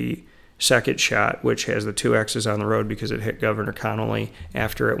 The second shot, which has the 2 X's on the road because it hit Governor Connally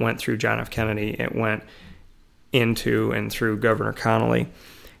after it went through John F. Kennedy, it went into and through Governor Connally.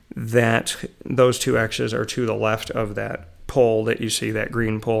 Those 2 X's are to the left of that pole that you see, that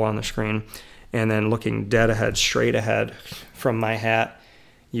green pole on the screen. And then looking dead ahead, straight ahead from my hat,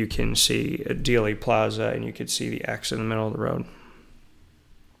 you can see Dealey Plaza, and you could see the X in the middle of the road.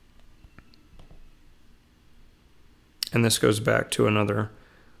 And this goes back to another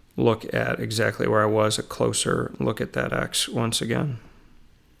look at exactly where I was, a closer look at that X once again.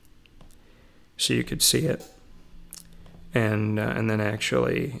 So you could see it. And then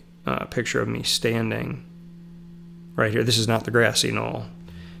actually a picture of me standing right here. This is not the grassy knoll.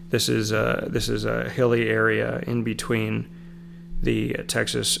 This is a hilly area in between the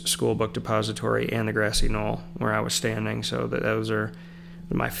Texas School Book Depository and the grassy knoll where I was standing. So those are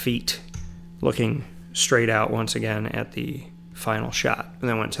my feet looking straight out once again at the final shot, and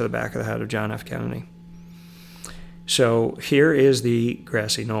then went to the back of the head of John F. Kennedy. So here is the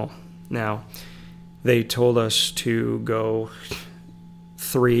grassy knoll. Now, they told us to go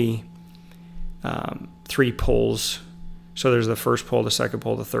three poles. So there's the first pole, the second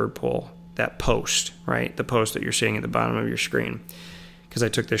pole, the third pole. That post, right? The post that you're seeing at the bottom of your screen. Because I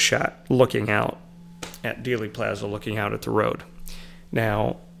took this shot looking out at Dealey Plaza, looking out at the road.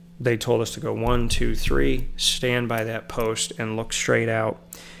 Now, they told us to go 1, 2, 3, stand by that post and look straight out.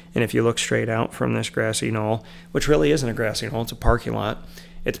 And if you look straight out from this grassy knoll, which really isn't a grassy knoll, it's a parking lot.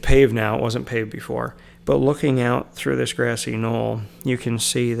 It's paved now, it wasn't paved before. But looking out through this grassy knoll, you can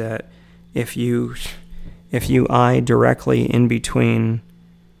see that if you eye directly in between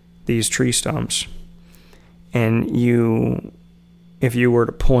these tree stumps, and if you were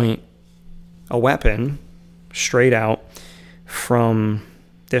to point a weapon straight out from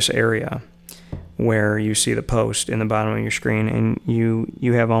this area where you see the post in the bottom of your screen, and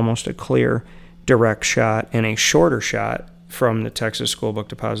you have almost a clear direct shot and a shorter shot from the Texas School Book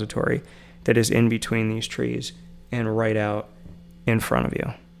Depository that is in between these trees and right out in front of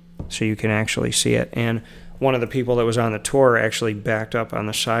you. So you can actually see it. And one of the people that was on the tour actually backed up on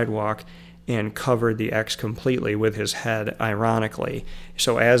the sidewalk and covered the X completely with his head, ironically.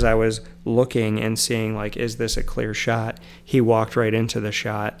 So as I was looking and seeing, like, is this a clear shot, he walked right into the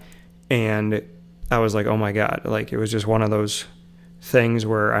shot, and I was like, oh my God. Like, it was just one of those things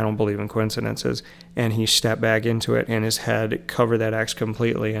where I don't believe in coincidences. And he stepped back into it, and his head covered that X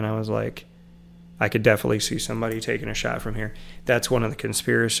completely, and I was like, I could definitely see somebody taking a shot from here. That's one of the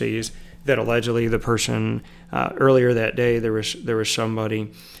conspiracies that allegedly the person earlier that day, there was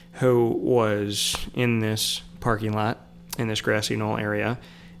somebody who was in this parking lot in this grassy knoll area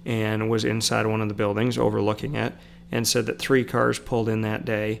and was inside one of the buildings overlooking it, and said that 3 cars pulled in that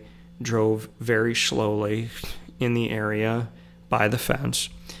day, drove very slowly in the area by the fence,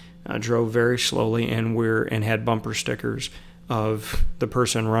 drove very slowly, and had bumper stickers of the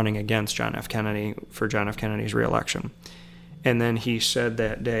person running against John F. Kennedy for John F. Kennedy's reelection. And then he said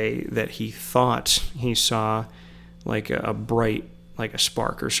that day that he thought he saw like a bright, like a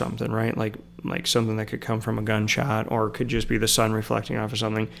spark or something, right? Like something that could come from a gunshot, or could just be the sun reflecting off of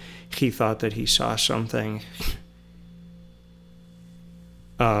something. He thought that he saw something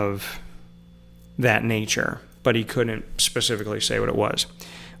of that nature, but he couldn't specifically say what it was.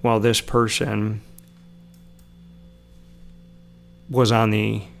 Well, this person was on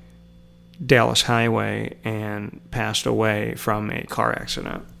the Dallas highway and passed away from a car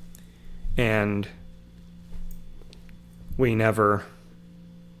accident. And we never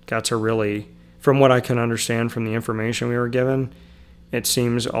got to really, from what I can understand from the information we were given, it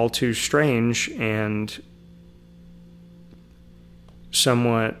seems all too strange and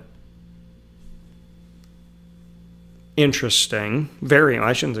somewhat interesting.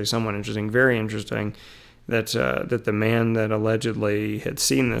 I shouldn't say somewhat interesting, very interesting that the man that allegedly had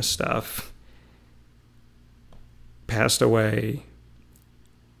seen this stuff passed away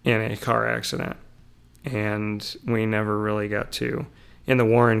in a car accident. And we never really got to, in the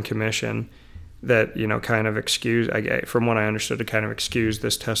Warren Commission, that, kind of from what I understood, to kind of excuse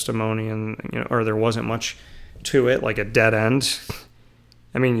this testimony, and, or there wasn't much to it, like a dead end.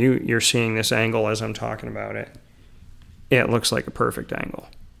 I mean, you're seeing this angle as I'm talking about it. It looks like a perfect angle.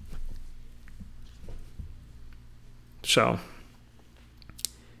 So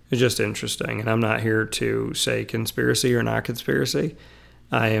it's just interesting. And I'm not here to say conspiracy or not conspiracy.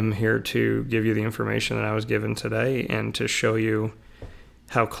 I am here to give you the information that I was given today and to show you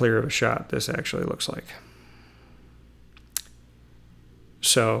how clear of a shot this actually looks like.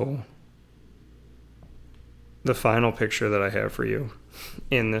 So the final picture that I have for you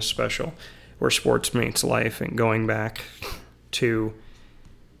in this special, where sports meets life, and going to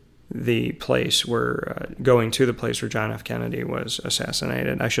the place where John F. Kennedy was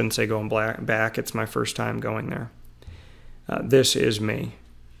assassinated. I shouldn't say going back. It's my first time going there. This is me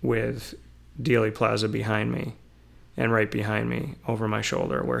with Dealey Plaza behind me, and right behind me over my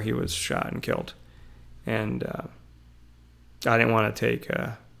shoulder where he was shot and killed. And I didn't want to take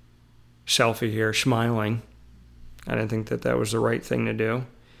a selfie here smiling. I didn't think that was the right thing to do.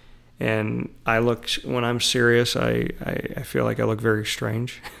 And when I'm serious, I feel like I look very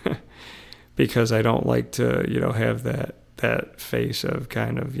strange because I don't like to, have that face of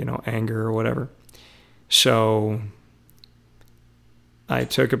kind of, anger or whatever. So I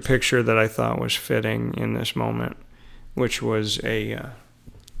took a picture that I thought was fitting in this moment, which was a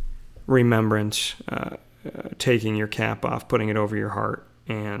remembrance, taking your cap off, putting it over your heart,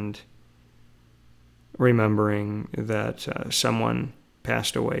 and remembering that someone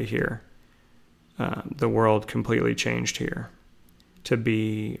passed away here. The world completely changed here. To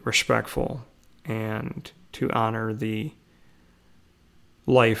be respectful and to honor the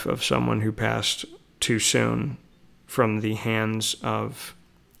life of someone who passed too soon from the hands of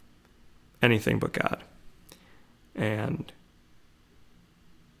anything but God. And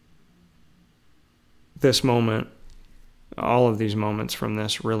this moment, all of these moments from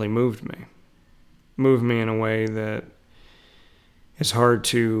this really moved me. Moved me in a way that is hard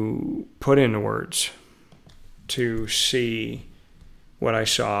to put into words, to see what I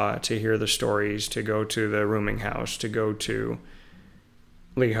saw, to hear the stories, to go to the rooming house, to go to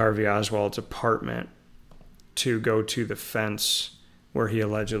Lee Harvey Oswald's apartment, to go to the fence where he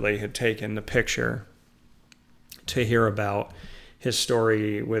allegedly had taken the picture, to hear about his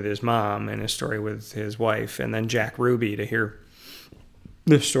story with his mom and his story with his wife, and then Jack Ruby, to hear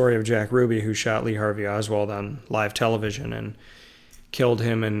the story of Jack Ruby, who shot Lee Harvey Oswald on live television and killed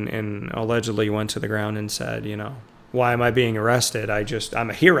him, and allegedly went to the ground and said, why am I being arrested? I'm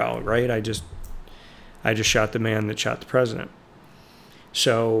a hero, right? I just shot the man that shot the president.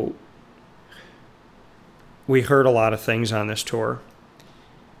 So we heard a lot of things on this tour.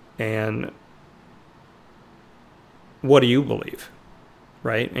 And what do you believe?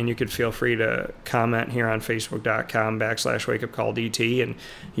 Right? And you could feel free to comment here on Facebook.com/WakeUpCallDT and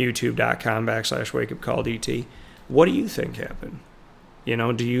YouTube.com/WakeUpCallDT. What do you think happened?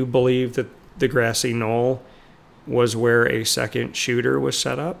 Do you believe that the grassy knoll was where a second shooter was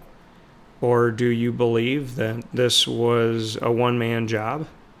set up? Or do you believe that this was a one-man job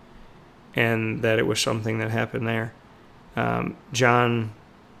and that it was something that happened there? John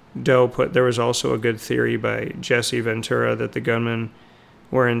Doe there was also a good theory by Jesse Ventura that the gunmen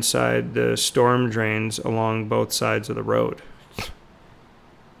were inside the storm drains along both sides of the road.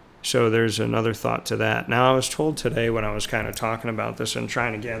 So there's another thought to that. Now, I was told today when I was kind of talking about this and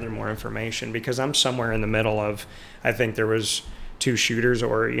trying to gather more information, because I'm somewhere in the middle of, I think there was two shooters,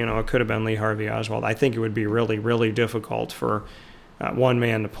 or, it could have been Lee Harvey Oswald. I think it would be really, really difficult for one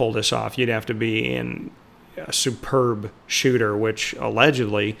man to pull this off. You'd have to be in a superb shooter, which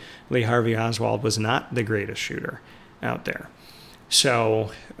allegedly Lee Harvey Oswald was not the greatest shooter out there.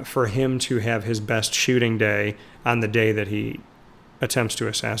 So for him to have his best shooting day on the day that he attempts to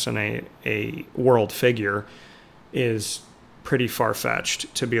assassinate a world figure is pretty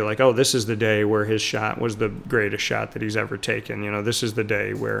far-fetched, to be like, oh, this is the day where his shot was the greatest shot that he's ever taken. This is the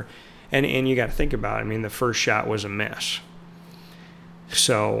day where, and you got to think about it. The first shot was a miss.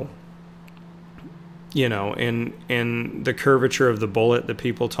 So, in the curvature of the bullet that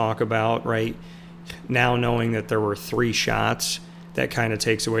people talk about, right, now knowing that there were 3 shots, that kind of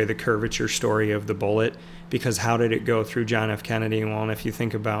takes away the curvature story of the bullet, because how did it go through John F. Kennedy? Well, and if you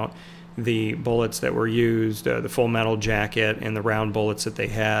think about the bullets that were used, the full metal jacket and the round bullets that they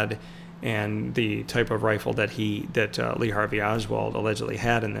had, and the type of rifle that Lee Harvey Oswald allegedly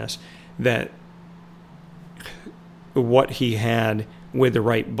had in this, that what he had with the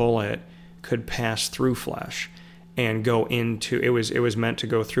right bullet could pass through flesh and go into, it was meant to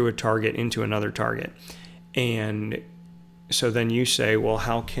go through a target into another target. And so then you say, well,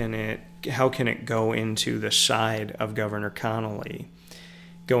 how can it go into the side of Governor Connolly,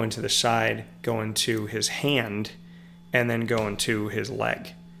 go into the side, go into his hand, and then go into his leg?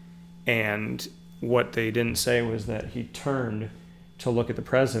 And what they didn't say was that he turned to look at the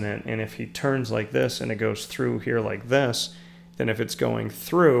president, and if he turns like this and it goes through here like this, then if it's going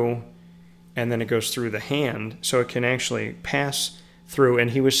through and then it goes through the hand, so it can actually pass through,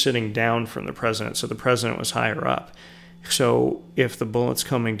 and he was sitting down from the president, so the president was higher up. So if the bullet's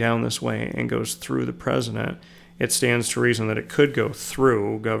coming down this way and goes through the president, it stands to reason that it could go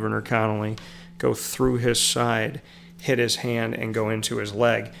through Governor Connolly, go through his side, hit his hand, and go into his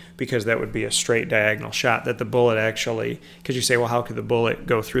leg, because that would be a straight diagonal shot. That the bullet actually, because you say, well, how could the bullet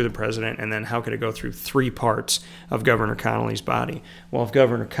go through the president, and then how could it go through 3 parts of Governor Connolly's body? Well, if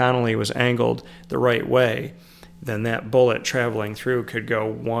Governor Connolly was angled the right way, then that bullet traveling through could go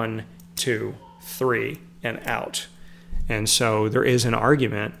 1, 2, 3, and out. And so there is an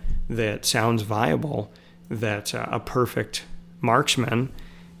argument that sounds viable that a perfect marksman,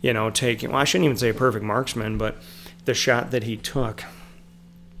 taking, well, I shouldn't even say a perfect marksman, but the shot that he took,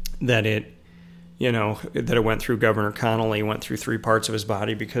 that it went through Governor Connolly, went through 3 parts of his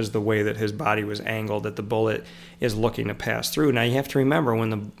body, because the way that his body was angled, that the bullet is looking to pass through. Now you have to remember,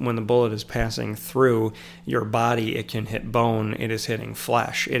 when the bullet is passing through your body, it can hit bone, it is hitting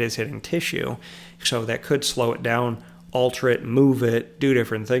flesh, it is hitting tissue, so that could slow it down, alter it, move it, do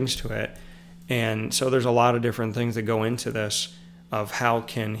different things to it. And so there's a lot of different things that go into this, of how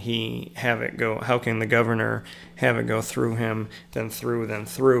can the governor have it go through him, then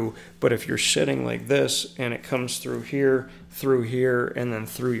through. But if you're sitting like this and it comes through here, and then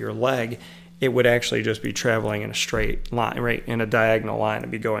through your leg, it would actually just be traveling in a straight line, right, in a diagonal line.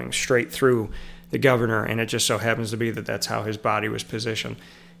 It'd be going straight through the governor, and it just so happens to be that that's how his body was positioned.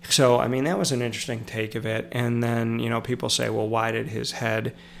 So, that was an interesting take of it. And then, people say, well, why did his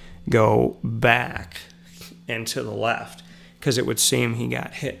head go back and to the left? Because it would seem he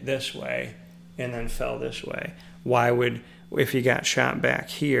got hit this way and then fell this way. If he got shot back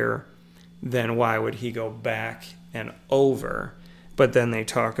here, then why would he go back and over? But then they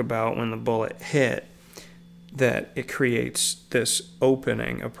talk about when the bullet hit, that it creates this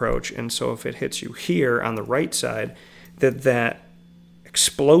opening approach. And so if it hits you here on the right side, that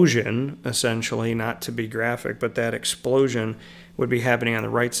explosion, essentially, not to be graphic, but that explosion would be happening on the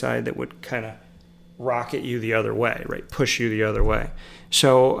right side, that would kind of rocket you the other way, right? Push you the other way.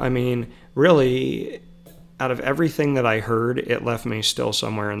 So, really, out of everything that I heard, it left me still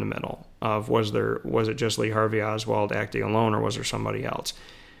somewhere in the middle of, was it just Lee Harvey Oswald acting alone, or was there somebody else?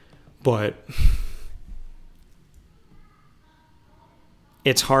 But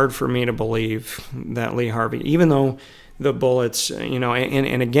it's hard for me to believe that Lee Harvey, even though the bullets,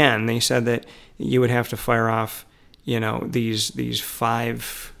 and again, they said that you would have to fire off, these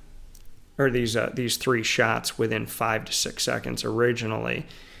 5 or these 3 shots within 5 to 6 seconds originally,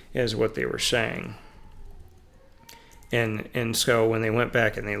 is what they were saying. And so when they went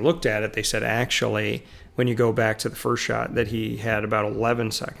back and they looked at it, they said actually, when you go back to the first shot, that he had about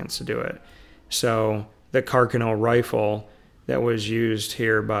 11 seconds to do it. So the Carcano rifle that was used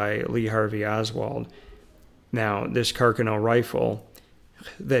here by Lee Harvey Oswald, now this Carcano rifle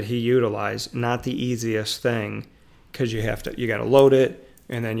that he utilized, not the easiest thing, because you got to load it,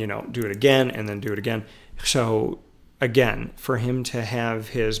 and then do it again, and then do it again. So again, for him to have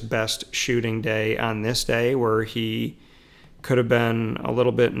his best shooting day on this day where he could have been a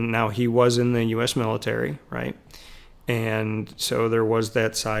little bit, now he was in the U.S. military, right? And so there was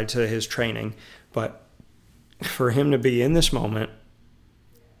that side to his training. But for him to be in this moment,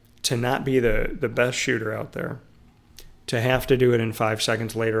 to not be the best shooter out there, to have to do it in 5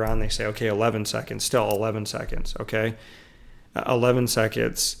 seconds later on, they say, okay, 11 seconds, still 11 seconds, okay? 11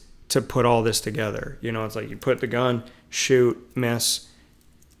 seconds to put all this together. You know, it's like you put the gun, shoot, miss,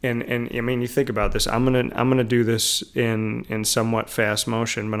 and I mean, you think about this. I'm gonna do this in somewhat fast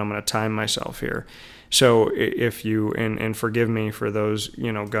motion, but I'm gonna time myself here. So if you and forgive me for those,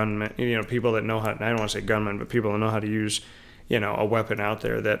 you know, gunmen, you know, people that know how. I don't want to say gunmen, but people that know how to use, you know, a weapon out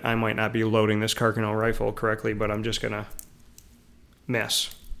there. That I might not be loading this Carcanel rifle correctly, but I'm just gonna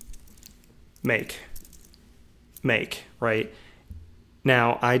miss, make, right?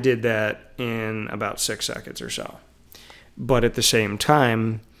 Now I did that in about 6 seconds or so, but at the same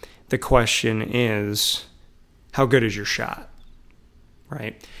time, the question is, how good is your shot,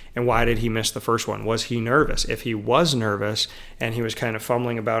 right? And why did he miss the first one? Was he nervous? If he was nervous and he was kind of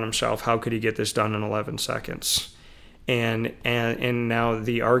fumbling about himself, how could he get this done in 11 seconds? And now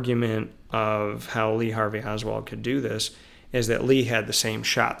the argument of how Lee Harvey Oswald could do this is that Lee had the same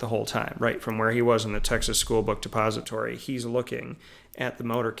shot the whole time, right? From where he was in the Texas School Book Depository, he's looking at the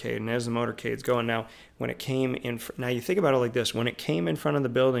motorcade, and as the motorcade's going, now when it came in, now you think about it like this, when it came in front of the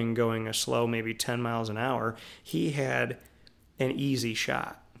building going a slow, maybe 10 miles an hour, he had an easy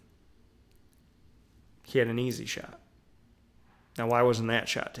shot. He had an easy shot. Now, why wasn't that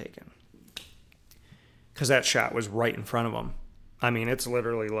shot taken? Because that shot was right in front of him. I mean, it's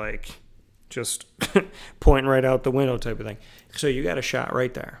literally like just pointing right out the window type of thing. So you got a shot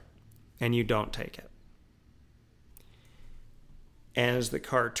right there, and you don't take it. As the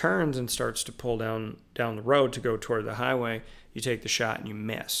car turns and starts to pull down the road to go toward the highway, you take the shot and you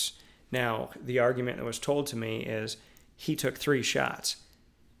miss. Now, the argument that was told to me is he took 3 shots.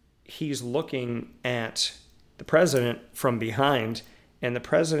 He's looking at the president from behind, and the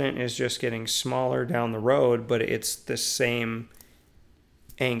president is just getting smaller down the road, but it's the same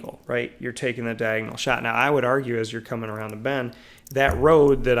angle, right? You're taking the diagonal shot. Now, I would argue as you're coming around the bend, that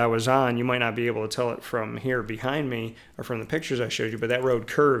road that I was on, you might not be able to tell it from here behind me or from the pictures I showed you, but that road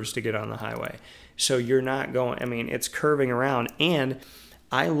curves to get on the highway. So you're not going, I mean, it's curving around. And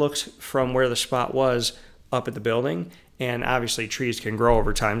I looked from where the spot was up at the building, and obviously trees can grow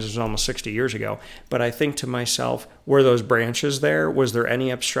over time. This was almost 60 years ago. But I think to myself, were those branches there? Was there any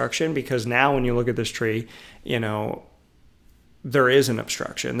obstruction? Because now when you look at this tree, you know, there is an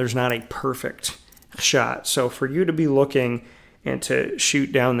obstruction. There's not a perfect shot. So for you to be looking and to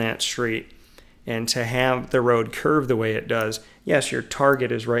shoot down that street and to have the road curve the way it does, yes, your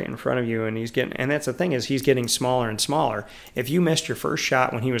target is right in front of you, and and that's the thing, is he's getting smaller and smaller. If you missed your first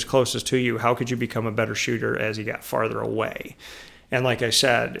shot when he was closest to you, how could you become a better shooter as he got farther away? And like I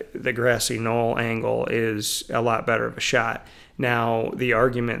said, the grassy knoll angle is a lot better of a shot. Now, the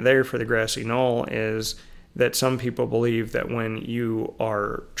argument there for the grassy knoll is that some people believe that when you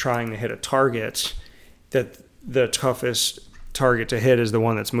are trying to hit a target, that the toughest target to hit is the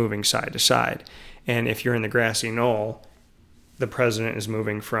one that's moving side to side. And if you're in the grassy knoll, the president is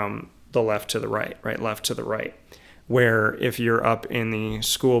moving from the left to the right, left to the right. Where if you're up in the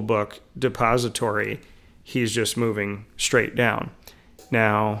school book depository, he's just moving straight down.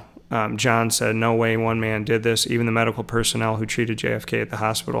 Now, John said, no way one man did this. Even the medical personnel who treated JFK at the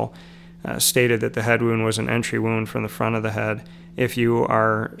hospital stated that the head wound was an entry wound from the front of the head. If you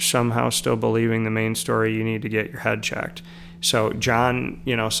are somehow still believing the main story, you need to get your head checked. So John,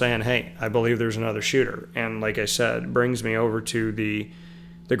 you know, saying, hey, I believe there's another shooter. And like I said, brings me over to the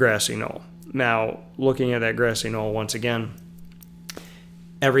grassy knoll. Now, looking at that grassy knoll once again,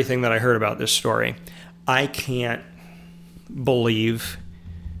 everything that I heard about this story, I can't believe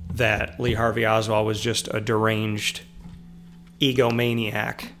that Lee Harvey Oswald was just a deranged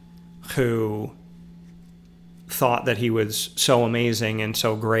egomaniac who thought that he was so amazing and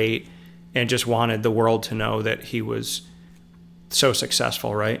so great and just wanted the world to know that he was so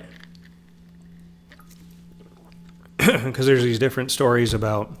successful, right? Because there's these different stories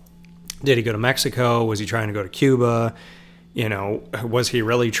about, did he go to Mexico? Was he trying to go to Cuba? You know, was he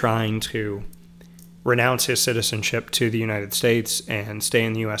really trying to renounce his citizenship to the United States and stay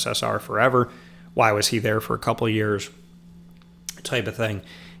in the USSR forever? Why was he there for a couple of years? Type of thing.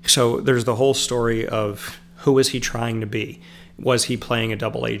 So there's the whole story of who was he trying to be? Was he playing a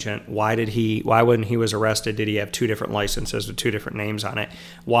double agent? Why when he was arrested, did he have 2 different licenses with 2 different names on it?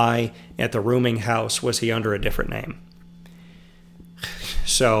 Why at the rooming house was he under a different name?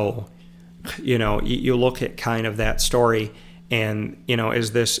 So you look at kind of that story, and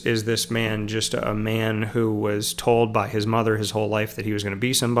is this man just a man who was told by his mother his whole life that he was going to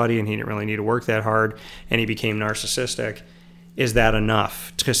be somebody and he didn't really need to work that hard, and he became narcissistic? Is that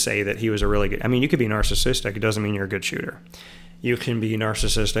enough to say that he was a really good? I mean, you could be narcissistic. It doesn't mean you're a good shooter. You can be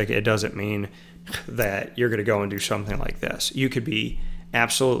narcissistic. It doesn't mean that you're going to go and do something like this. You could be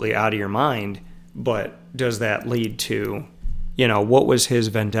absolutely out of your mind, but does that lead to, what was his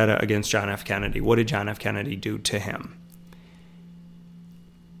vendetta against John F. Kennedy? What did John F. Kennedy do to him?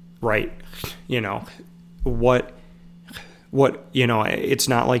 Right? It's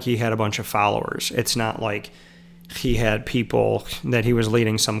not like he had a bunch of followers. It's not like he had people that he was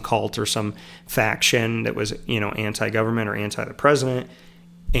leading some cult or some faction that was, anti-government or anti the president,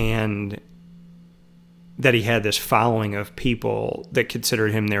 and that he had this following of people that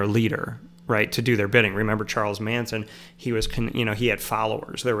considered him their leader, right, to do their bidding. Remember Charles Manson? He was, he had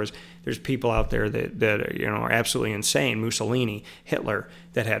followers. There's people out there that are absolutely insane. Mussolini, Hitler,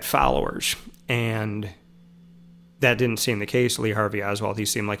 that had followers, and that didn't seem the case. Lee Harvey Oswald, he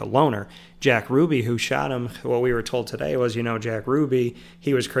seemed like a loner. Jack Ruby, who shot him, what we were told today was, Jack Ruby,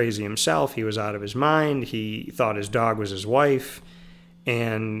 he was crazy himself. He was out of his mind. He thought his dog was his wife,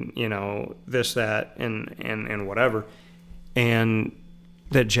 and, this, that, and whatever. And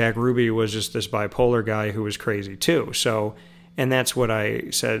that Jack Ruby was just this bipolar guy who was crazy too. So, and that's what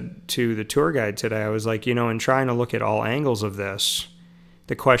I said to the tour guide today. I was like, in trying to look at all angles of this,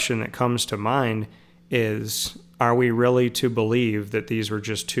 the question that comes to mind is, are we really to believe that these were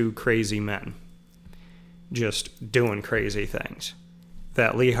just two crazy men just doing crazy things?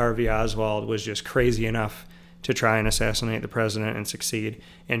 That Lee Harvey Oswald was just crazy enough to try and assassinate the president and succeed,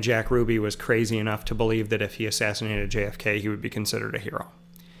 and Jack Ruby was crazy enough to believe that if he assassinated JFK, he would be considered a hero.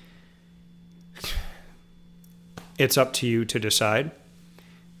 It's up to you to decide,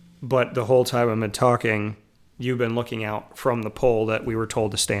 but the whole time I've been talking, you've been looking out from the pole that we were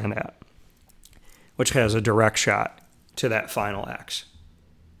told to stand at, which has a direct shot to that final X,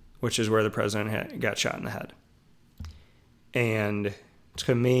 which is where the president got shot in the head. And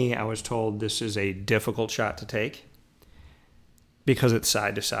to me, I was told this is a difficult shot to take because it's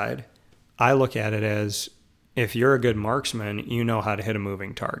side to side. I look at it as, if you're a good marksman, you know how to hit a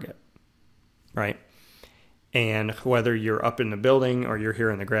moving target, right? And whether you're up in the building or you're here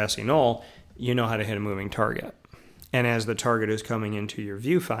in the grassy knoll, you know how to hit a moving target. And as the target is coming into your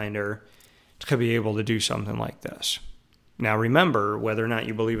viewfinder, to be able to do something like this. Now remember, whether or not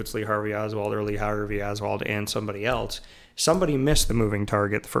you believe it's Lee Harvey Oswald or Lee Harvey Oswald and somebody else, somebody missed the moving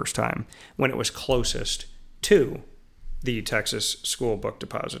target the first time when it was closest to the Texas School Book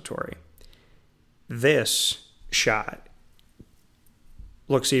Depository. This shot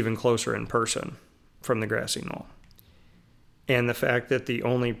looks even closer in person from the grassy knoll. And the fact that the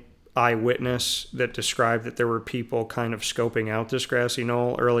only eyewitness that described that there were people kind of scoping out this grassy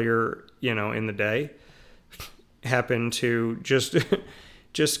knoll earlier, in the day, happened to just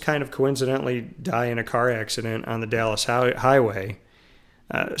kind of coincidentally die in a car accident on the Dallas highway,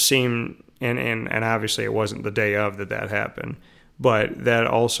 seemed, and obviously it wasn't the day of that happened, but that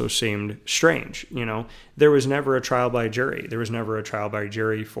also seemed strange. There was never a trial by jury. There was never a trial by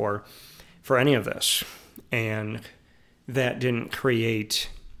jury for any of this, and that didn't create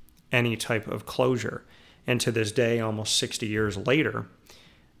any type of closure. And to this day, almost 60 years later,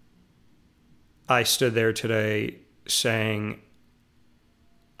 I stood there today saying,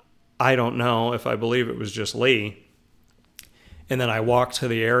 I don't know if I believe it was just Lee. And then I walked to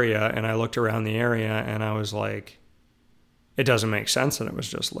the area and I looked around the area and I was like, it doesn't make sense that it was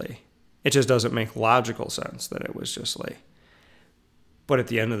just Lee. It just doesn't make logical sense that it was just Lee. But at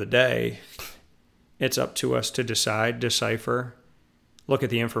the end of the day, it's up to us to decipher, look at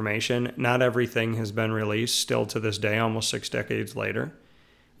the information. Not everything has been released still to this day, almost 6 decades later.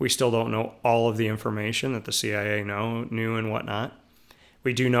 We still don't know all of the information that the CIA knew and whatnot.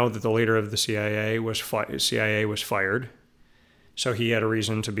 We do know that the leader of the CIA was fired, so he had a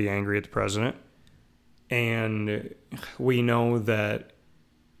reason to be angry at the president. And we know that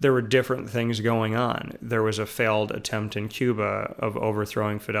there were different things going on. There was a failed attempt in Cuba of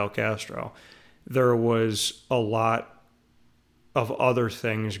overthrowing Fidel Castro. There was a lot of other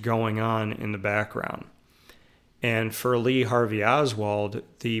things going on in the background. And for Lee Harvey Oswald,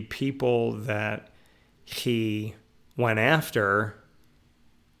 the people that he went after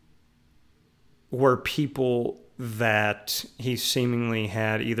were people that he seemingly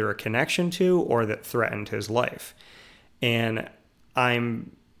had either a connection to or that threatened his life. And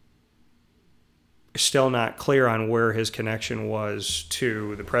I'm still not clear on where his connection was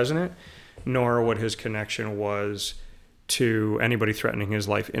to the president, nor what his connection was to anybody threatening his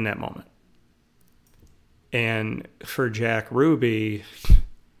life in that moment. And for Jack Ruby,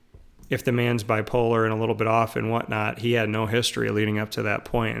 if the man's bipolar and a little bit off and whatnot, he had no history leading up to that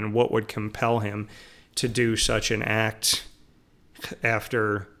point. And what would compel him to do such an act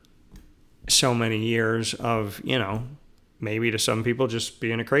after so many years of, maybe to some people just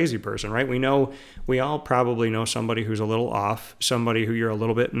being a crazy person, right? We all probably know somebody who's a little off, somebody who you're a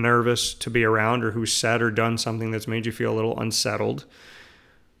little bit nervous to be around, or who's said or done something that's made you feel a little unsettled.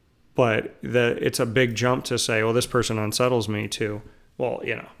 But it's a big jump to say, well, this person unsettles me too. Well,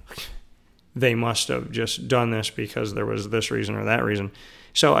 they must have just done this because there was this reason or that reason.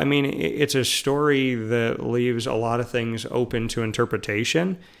 So, I mean, it's a story that leaves a lot of things open to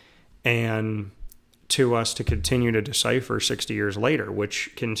interpretation and to us to continue to decipher 60 years later,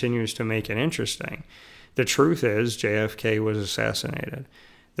 which continues to make it interesting. The truth is JFK was assassinated.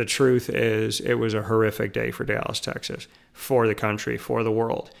 The truth is it was a horrific day for Dallas, Texas, for the country, for the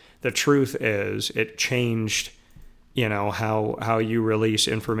world. The truth is it changed how you release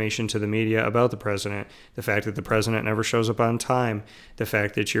information to the media about the president, the fact that the president never shows up on time, the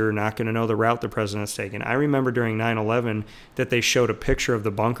fact that you're not going to know the route the president's taken. I remember during 9/11 that they showed a picture of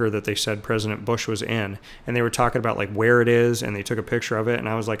the bunker that they said President Bush was in, and they were talking about like where it is, and they took a picture of it, and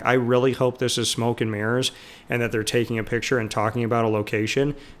I was like, I really hope this is smoke and mirrors, and that they're taking a picture and talking about a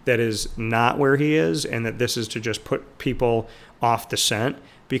location that is not where he is, and that this is to just put people off the scent.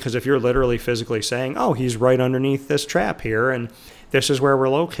 Because if you're literally physically saying, oh, he's right underneath this trap here and this is where we're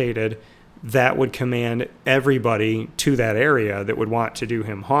located, that would command everybody to that area that would want to do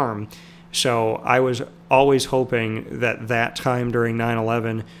him harm. So I was always hoping that time during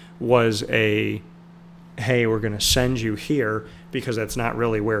 9/11 was hey, we're going to send you here, because that's not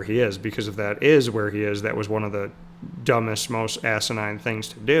really where he is. Because if that is where he is, that was one of the dumbest, most asinine things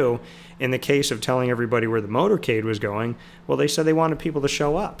to do. In the case of telling everybody where the motorcade was going, well, they said they wanted people to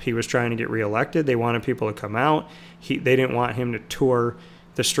show up. He was trying to get reelected. They wanted people to come out. They didn't want him to tour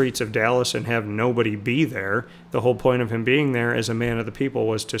the streets of Dallas and have nobody be there. The whole point of him being there as a man of the people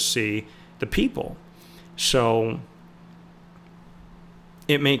was to see the people. So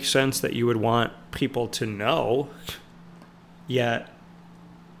it makes sense that you would want people to know, yet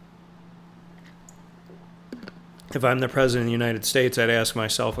if I'm the president of the United States, I'd ask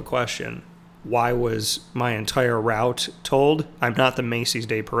myself a question. Why was my entire route told? I'm not the Macy's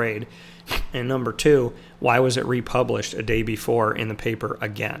Day Parade. And number two, why was it republished a day before in the paper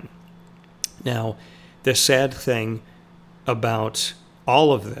again? Now, the sad thing about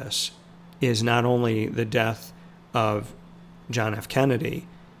all of this is not only the death of John F. Kennedy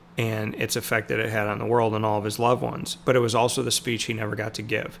and its effect that it had on the world and all of his loved ones, but it was also the speech he never got to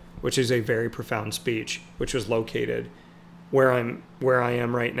give, which is a very profound speech, which was located where I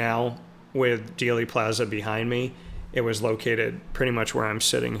am right now with Dealey Plaza behind me. It was located pretty much where I'm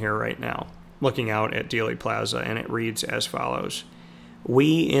sitting here right now, looking out at Dealey Plaza, and it reads as follows.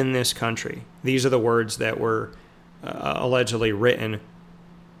 We in this country, these are the words that were allegedly written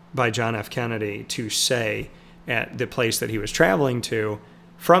by John F. Kennedy to say at the place that he was traveling to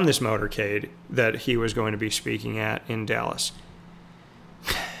from this motorcade that he was going to be speaking at in Dallas.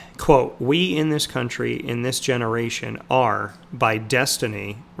 Quote, we in this country, in this generation, are, by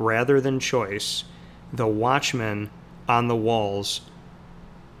destiny rather than choice, the watchmen on the walls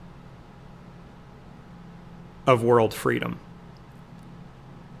of world freedom.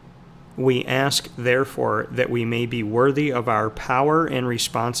 We ask, therefore, that we may be worthy of our power and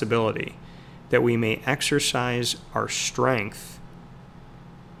responsibility, that we may exercise our strength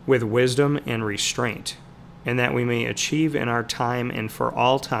with wisdom and restraint, and that we may achieve in our time and for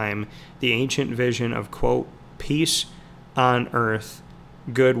all time the ancient vision of, quote, peace on earth,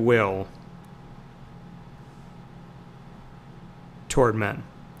 goodwill toward men,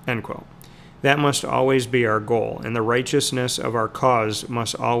 end quote. That must always be our goal, and the righteousness of our cause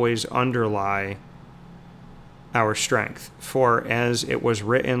must always underlie our strength. For as it was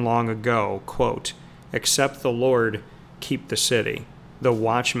written long ago, quote, except the Lord keep the city, the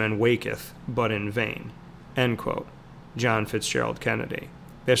watchman waketh, but in vain, end quote. John Fitzgerald Kennedy.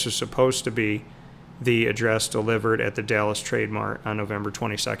 This was supposed to be the address delivered at the Dallas Trade Mart on November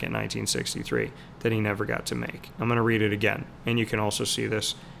 22nd, 1963, that he never got to make. I'm going to read it again, and you can also see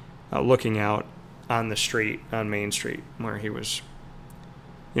this looking out on the street, on Main Street, where he was,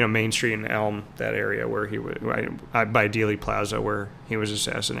 Main Street and Elm, that area where he was, by Dealey Plaza, where he was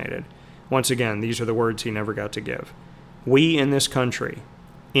assassinated. Once again, these are the words he never got to give. We in this country,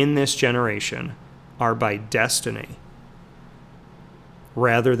 in this generation, are by destiny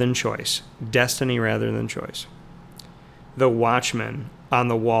rather than choice. Destiny rather than choice. The watchmen on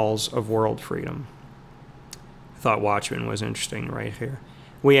the walls of world freedom. I thought watchman was interesting right here.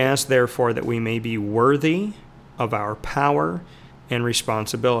 We ask, therefore, that we may be worthy of our power and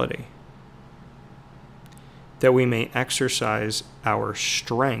responsibility, that we may exercise our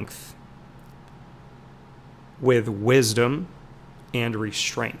strength with wisdom and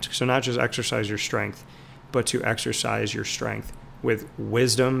restraint. So not just exercise your strength, but to exercise your strength with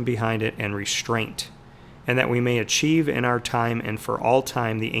wisdom behind it and restraint, and that we may achieve in our time and for all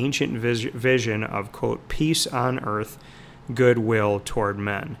time the ancient vision of, quote, peace on earth, goodwill toward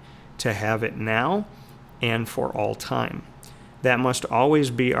men, to have it now and for all time. That must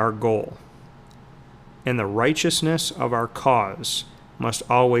always be our goal. And the righteousness of our cause must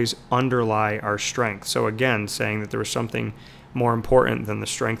always underlie our strength. So again, saying that there was something more important than the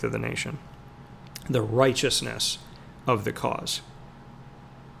strength of the nation. The righteousness of the cause,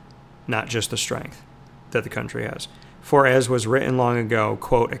 not just the strength that the country has. For as was written long ago,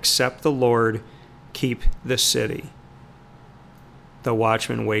 quote, except the Lord keep the city, the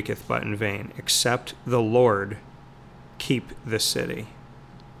watchman waketh but in vain. Except the Lord keep the city,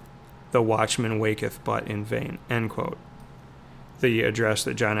 the watchman waketh but in vain, end quote. The address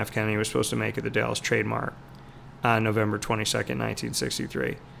that John F. Kennedy was supposed to make at the Dallas Trade Mart on November 22nd,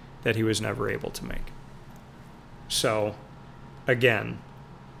 1963, that he was never able to make. So, again,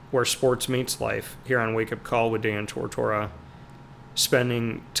 where sports meets life, here on Wake Up Call with Dan Tortora,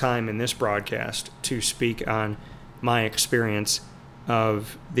 spending time in this broadcast to speak on my experience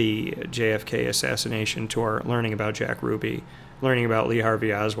of the JFK assassination tour, learning about Jack Ruby, learning about Lee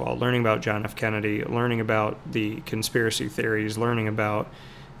Harvey Oswald, learning about John F. Kennedy, learning about the conspiracy theories, learning about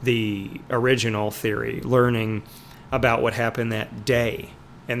the original theory, learning about what happened that day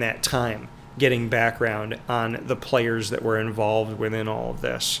and that time, getting background on the players that were involved within all of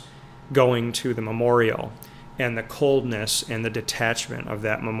this, going to the memorial and the coldness and the detachment of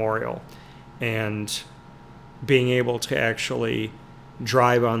that memorial, and being able to actually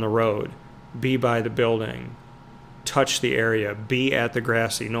drive on the road, be by the building, touch the area, be at the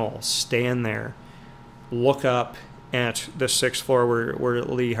grassy knoll, stand there, look up at the sixth floor where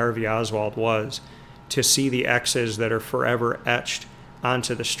Lee Harvey Oswald was, to see the X's that are forever etched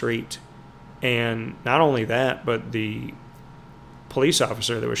onto the street. And not only that, but the police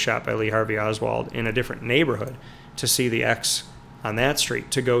officer that was shot by Lee Harvey Oswald in a different neighborhood, to see the X on that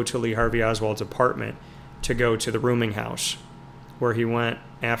street, to go to Lee Harvey Oswald's apartment, to go to the rooming house where he went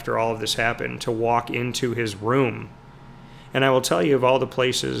after all of this happened, to walk into his room. And I will tell you, of all the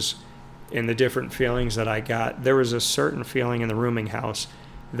places and the different feelings that I got, there was a certain feeling in the rooming house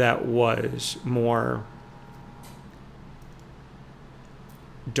that was more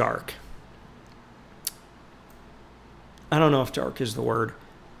dark. I don't know if dark is the word.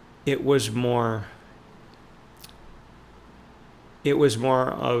 It was more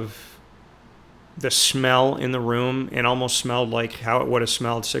of the smell in the room. It almost smelled like how it would have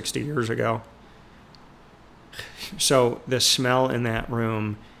smelled 60 years ago. So the smell in that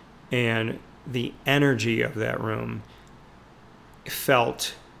room and the energy of that room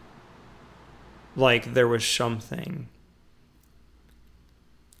felt like there was something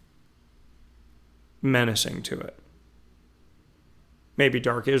menacing to it. Maybe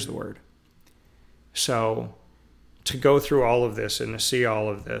dark is the word. So to go through all of this and to see all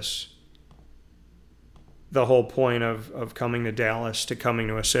of this, the whole point of coming to Dallas, to coming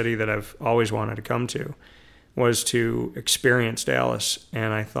to a city that I've always wanted to come to, was to experience Dallas.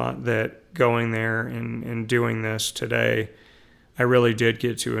 And I thought that going there and doing this today, I really did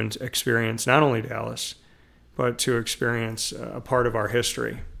get to experience not only Dallas, but to experience a part of our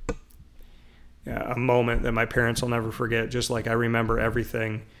history. A moment that my parents will never forget, just like I remember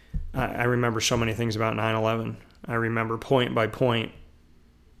everything. I remember so many things about 9/11. I remember point by point,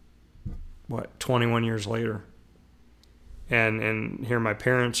 21 years later. And here my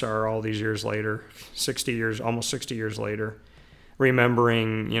parents are all these years later, almost 60 years later,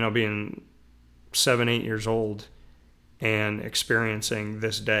 remembering, being 7, 8 years old and experiencing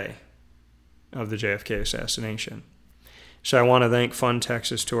this day of the JFK assassination. So I want to thank Fun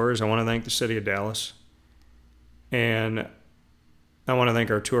Texas Tours. I want to thank the city of Dallas. And I want to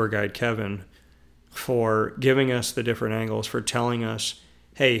thank our tour guide, Kevin, for giving us the different angles, for telling us,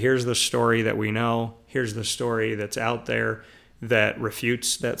 hey, here's the story that we know. Here's the story that's out there that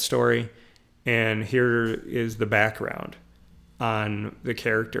refutes that story. And here is the background on the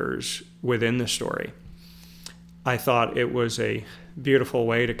characters within the story. I thought it was a beautiful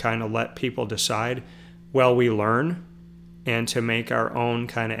way to kind of let people decide while we learn, and to make our own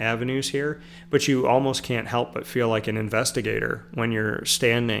kind of avenues here. But you almost can't help but feel like an investigator when you're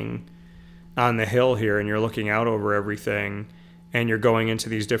standing on the hill here and you're looking out over everything, and you're going into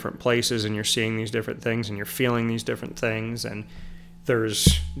these different places and you're seeing these different things and you're feeling these different things, and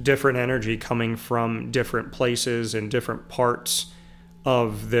There's different energy coming from different places and different parts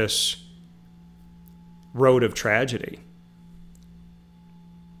of this road of tragedy.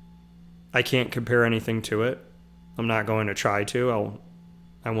 I can't compare anything to it. I'm not going to try to.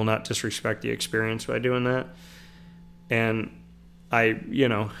 I will not disrespect the experience by doing that. And I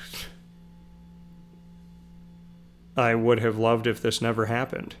would have loved if this never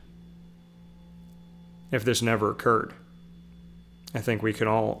happened. If this never occurred. I think we can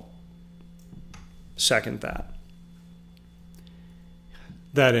all second that.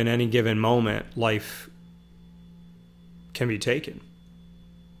 That in any given moment, life can be taken.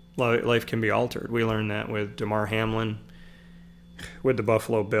 Life can be altered. We learned that with Damar Hamlin, with the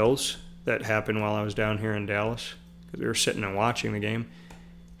Buffalo Bills. That happened while I was down here in Dallas. Because we were sitting and watching the game.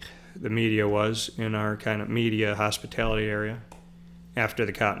 The media was in our kind of media hospitality area after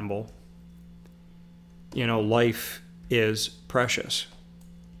the Cotton Bowl. Life is precious.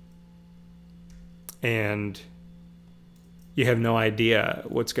 And you have no idea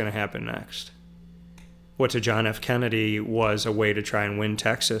what's going to happen next. What to John F. Kennedy was a way to try and win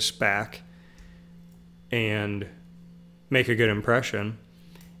Texas back and make a good impression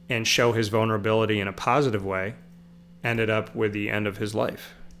and show his vulnerability in a positive way, ended up with the end of his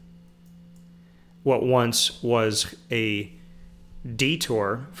life. What once was a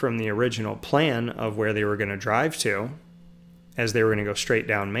detour from the original plan of where they were going to drive to, as they were going to go straight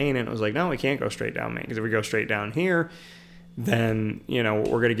down Main, and it was like, no, we can't go straight down Main, because if we go straight down here, then, we're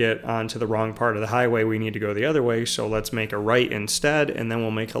going to get onto the wrong part of the highway. We need to go the other way, so let's make a right instead, and then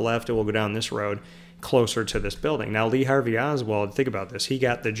we'll make a left, and we'll go down this road closer to this building. Now, Lee Harvey Oswald, think about this. He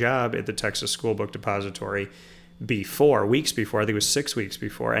got the job at the Texas School Book Depository weeks before, I think it was 6 weeks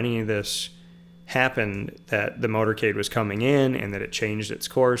before any of this happened, that the motorcade was coming in and that it changed its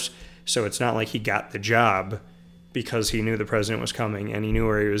course. So it's not like he got the job because he knew the president was coming and he knew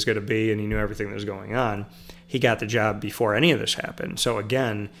where he was going to be and he knew everything that was going on. He got the job before any of this happened. So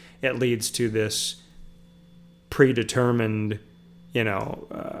again, it leads to this predetermined,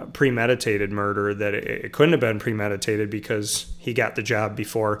 premeditated murder, that it couldn't have been premeditated because he got the job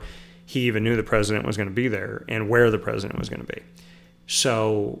before he even knew the president was going to be there and where the president was going to be.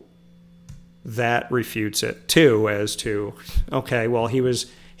 So that refutes it too, as to, okay, well, he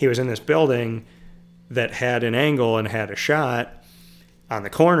was in this building that had an angle and had a shot on the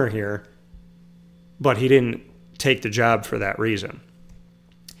corner here, but he didn't take the job for that reason.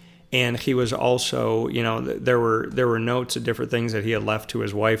 And he was also, there were notes of different things that he had left to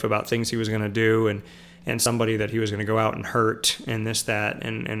his wife about things he was going to do, and somebody that he was going to go out and hurt, and this, that,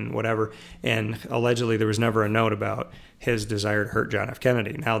 and whatever. And allegedly there was never a note about his desire to hurt John F.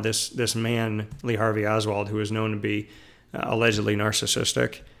 Kennedy. Now this man, Lee Harvey Oswald, who is known to be allegedly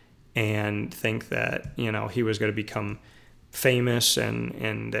narcissistic and think that, he was going to become famous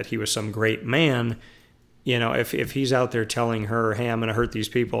and that he was some great man, if he's out there telling her, hey, I'm going to hurt these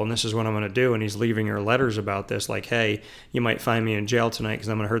people and this is what I'm going to do, and he's leaving her letters about this, like, hey, you might find me in jail tonight because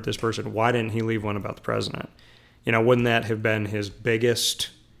I'm going to hurt this person, why didn't he leave one about the president? Wouldn't that have been his biggest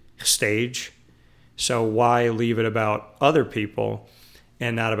stage? So why leave it about other people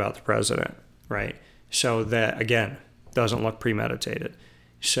and not about the president, right? So that, again, doesn't look premeditated.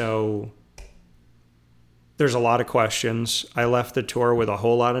 So there's a lot of questions. I left the tour with a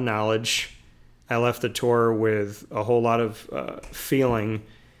whole lot of knowledge. I left the tour with a whole lot of feeling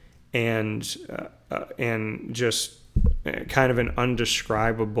and just kind of an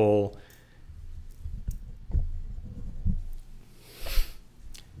undescribable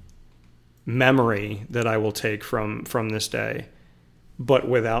memory that I will take from this day, but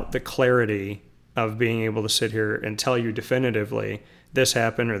without the clarity of being able to sit here and tell you definitively this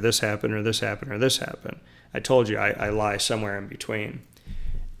happened or this happened or this happened or this happened. I told you I lie somewhere in between.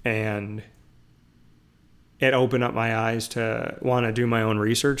 And it opened up my eyes to want to do my own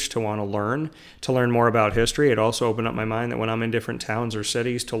research, to want to learn more about history. It also opened up my mind that when I'm in different towns or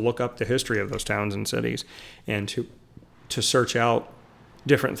cities, to look up the history of those towns and cities and to search out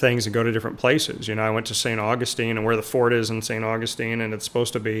different things and go to different places. I went to St. Augustine and where the fort is in St. Augustine, and it's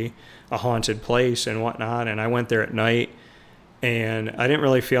supposed to be a haunted place and whatnot. And I went there at night and I didn't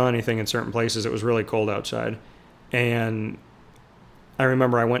really feel anything in certain places. It was really cold outside. And I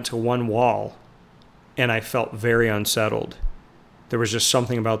remember I went to one wall and I felt very unsettled. There was just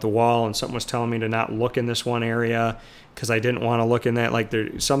something about the wall, and something was telling me to not look in this one area because I didn't want to look in that. Like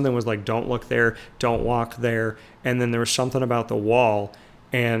something was like, don't look there, don't walk there. And then there was something about the wall,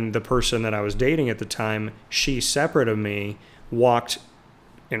 and the person that I was dating at the time, she separate of me, walked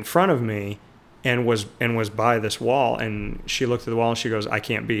in front of me and was by this wall, and she looked at the wall and she goes, I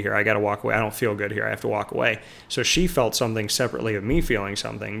can't be here. I got to walk away. I don't feel good here. I have to walk away. So she felt something separately of me feeling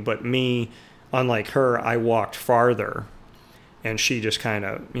something, but me, unlike her, I walked farther, and she just kind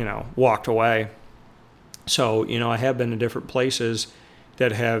of, walked away. So, I have been to different places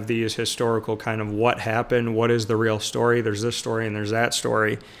that have these historical kind of what happened, what is the real story. There's this story and there's that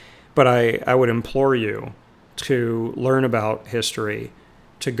story. But I would implore you to learn about history,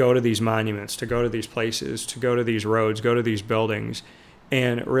 to go to these monuments, to go to these places, to go to these roads, go to these buildings,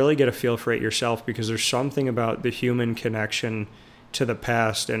 and really get a feel for it yourself, because there's something about the human connection to the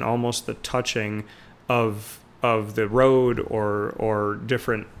past and almost the touching of the road or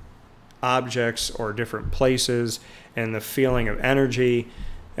different objects or different places, and the feeling of energy.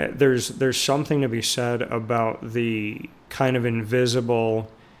 There's something to be said about the kind of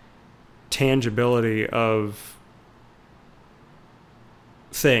invisible tangibility of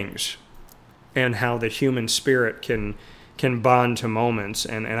things and how the human spirit can bond to moments,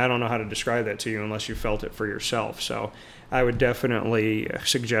 and I don't know how to describe that to you unless you felt it for yourself. So I would definitely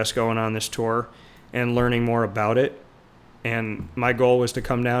suggest going on this tour and learning more about it. And my goal was to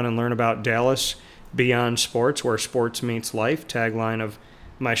come down and learn about Dallas beyond sports, where sports meets life, tagline of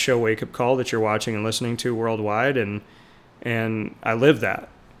my show Wake Up Call that you're watching and listening to worldwide, and I live that,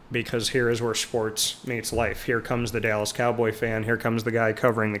 because here is where sports meets life. Here comes the Dallas Cowboy fan. Here comes the guy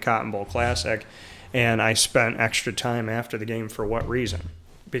covering the Cotton Bowl Classic. And I spent extra time after the game for what reason?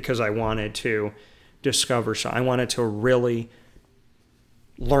 Because I wanted to discover. So I wanted to really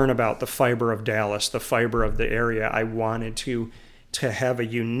learn about the fiber of Dallas, the fiber of the area. I wanted to have a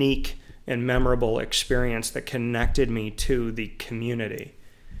unique and memorable experience that connected me to the community.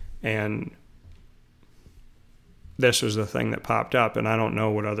 And this was the thing that popped up, and I don't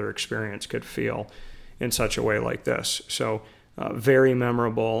know what other experience could feel in such a way like this. So very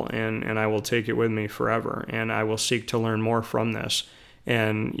memorable, and I will take it with me forever, and I will seek to learn more from this.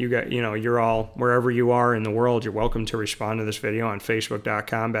 And you're all, wherever you are in the world, you're welcome to respond to this video on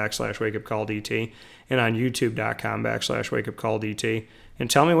facebook.com/wakeupcalldt and on youtube.com/wakeupcalldt,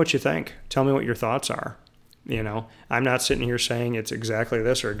 and tell me what you think. Tell me what your thoughts are. I'm not sitting here saying it's exactly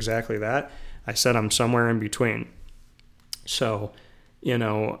this or exactly that. I said I'm somewhere in between. So,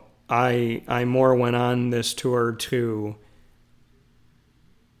 I more went on this tour to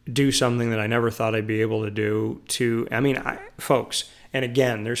do something that I never thought I'd be able to do. Folks, and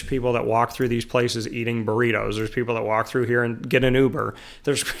again, there's people that walk through these places eating burritos. There's people that walk through here and get an Uber.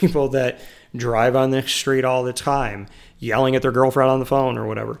 There's people that drive on this street all the time, yelling at their girlfriend on the phone or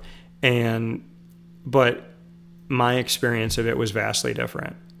whatever. But my experience of it was vastly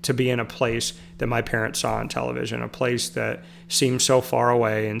different. To be in a place that my parents saw on television, a place that seemed so far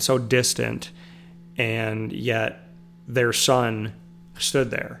away and so distant, and yet their son stood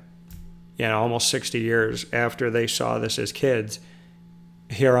there, almost 60 years after they saw this as kids.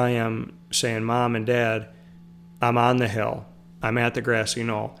 Here I am saying, Mom and Dad, I'm on the hill. I'm at the grassy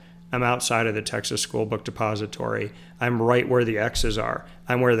knoll. I'm outside of the Texas School Book Depository. I'm right where the X's are.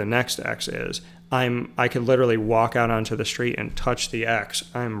 I'm where the next X is. I could literally walk out onto the street and touch the X.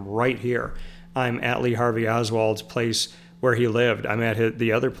 I'm right here. I'm at Lee Harvey Oswald's place where he lived. I'm at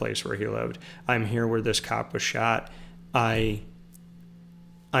the other place where he lived. I'm here where this cop was shot. I'm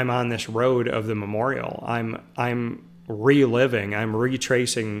on this road of the memorial. I'm reliving. I'm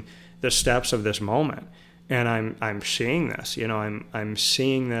retracing the steps of this moment, and I'm seeing this. I'm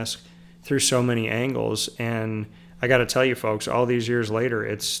seeing this through so many angles. And I got to tell you, folks, all these years later,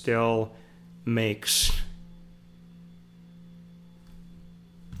 it still makes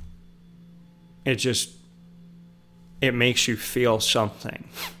it makes you feel something.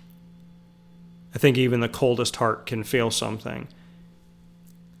 I think even the coldest heart can feel something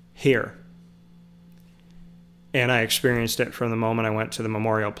here. And I experienced it from the moment I went to the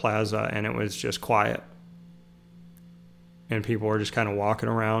Memorial Plaza, and it was just quiet. And people were just kind of walking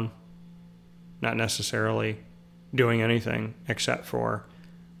around, not necessarily doing anything except for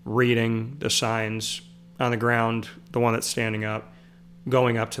reading the signs on the ground, the one that's standing up,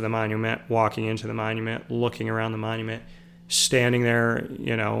 going up to the monument, walking into the monument, looking around the monument, standing there,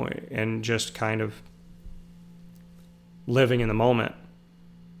 and just kind of living in the moment.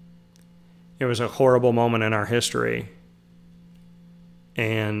 It was a horrible moment in our history,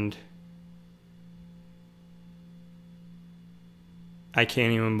 and I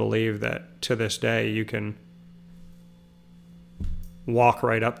can't even believe that to this day you can walk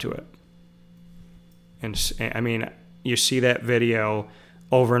right up to it. And you see that video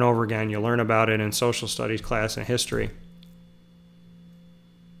over and over again. You learn about it in social studies class and history.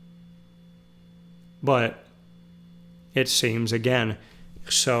 But it seems, again,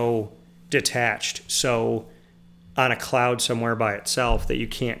 so detached, so on a cloud somewhere by itself that you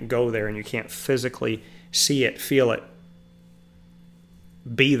can't go there and you can't physically see it, feel it,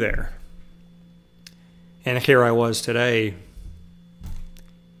 be there. And here I was today,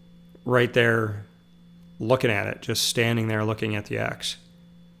 right there, looking at it, just standing there looking at the X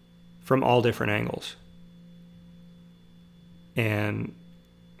from all different angles. And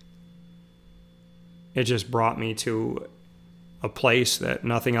it just brought me to a place that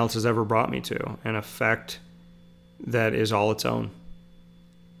nothing else has ever brought me to, an effect that is all its own.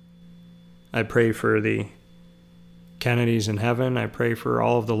 I pray for the Kennedys in heaven. I pray for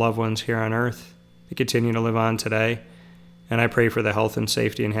all of the loved ones here on earth to continue to live on today. And I pray for the health and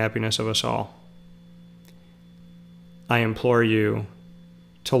safety and happiness of us all. I implore you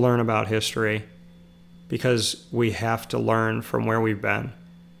to learn about history, because we have to learn from where we've been.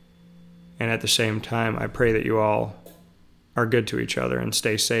 And at the same time, I pray that you all are good to each other and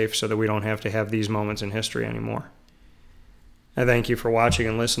stay safe so that we don't have to have these moments in history anymore. I thank you for watching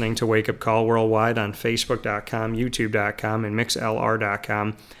and listening to Wake Up Call worldwide on Facebook.com, YouTube.com, and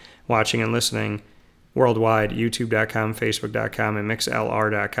MixLR.com. Watching and listening worldwide, YouTube.com, Facebook.com, and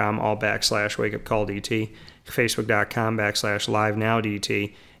MixLR.com, all /WakeUpCallDT, Facebook.com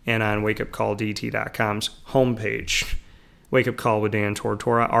 /LiveNowDT, and on WakeUpCallDT.com's homepage. Wake Up Call with Dan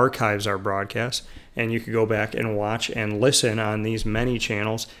Tortora archives our broadcast, and you can go back and watch and listen on these many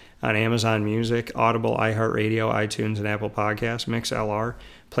channels on Amazon Music, Audible, iHeartRadio, iTunes, and Apple Podcasts, MixLR,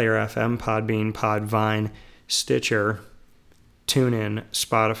 Player FM, Podbean, Podvine, Stitcher, TuneIn,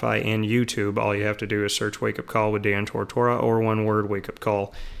 Spotify, and YouTube. All you have to do is search Wake Up Call with Dan Tortora, or one word, Wake Up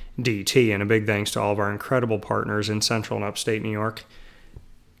Call DT. And a big thanks to all of our incredible partners in Central and Upstate New York: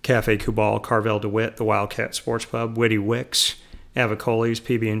 Cafe Kubal, Carvel DeWitt, the Wildcat Sports Pub, Witty Wicks, Avicoli's,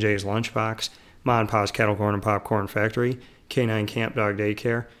 PB&J's Lunchbox, Ma and Pa's Kettle Corn and Popcorn Factory, K9 Camp Dog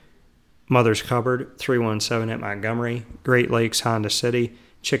Daycare, Mother's Cupboard, 317 at Montgomery, Great Lakes Honda City,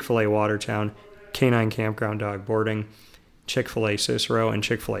 Chick-fil-A Watertown, K9 Campground Dog Boarding, Chick-fil-A Cicero, and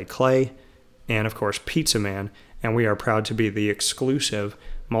Chick-fil-A Clay, and of course Pizza Man. And we are proud to be the exclusive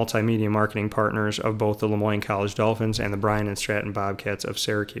multimedia marketing partners of both the Le Moyne College Dolphins and the Bryan and Stratton Bobcats of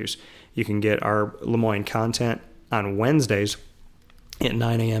Syracuse. You can get our Le Moyne content on Wednesdays at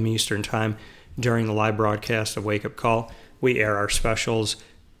 9 a.m. Eastern Time during the live broadcast of Wake Up Call. We air our specials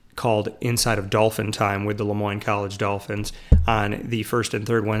called Inside of Dolphin Time with the Le Moyne College Dolphins on the first and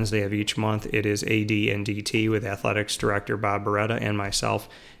third Wednesday of each month. It is AD and DT with Athletics Director Bob Beretta and myself,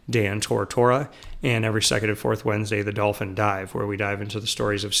 Dan Tortora. And every second and fourth Wednesday, the Dolphin Dive, where we dive into the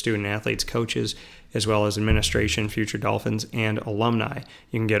stories of student athletes, coaches, as well as administration, future Dolphins, and alumni.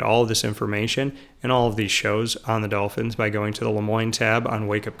 You can get all of this information and all of these shows on the Dolphins by going to the Le Moyne tab on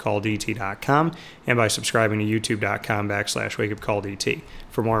wakeupcalldt.com and by subscribing to youtube.com /wakeupcalldt.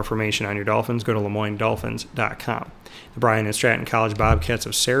 For more information on your Dolphins, go to LeMoyneDolphins.com. The Bryan and Stratton College Bobcats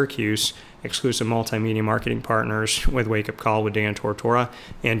of Syracuse, exclusive multimedia marketing partners with Wake Up Call with Dan Tortora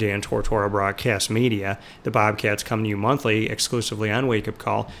and Dan Tortora Broadcast Media. The Bobcats come to you monthly exclusively on Wake Up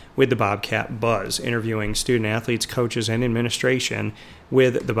Call with the Bobcat Buzz, interviewing student athletes, coaches, and administration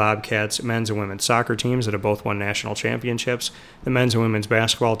with the Bobcats men's and women's soccer teams that have both won national championships, the men's and women's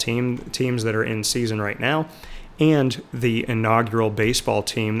basketball teams that are in season right now, and the inaugural baseball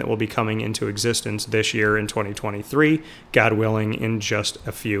team that will be coming into existence this year in 2023, God willing, in just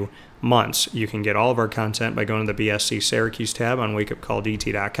a few months. You can get all of our content by going to the BSC Syracuse tab on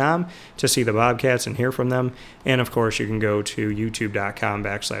wakeupcalldt.com to see the Bobcats and hear from them. And of course, you can go to youtube.com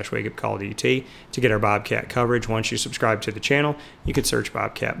 /wakeupcalldt to get our Bobcat coverage. Once you subscribe to the channel, you can search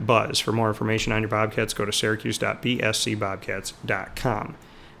Bobcat Buzz. For more information on your Bobcats, go to syracuse.bscbobcats.com.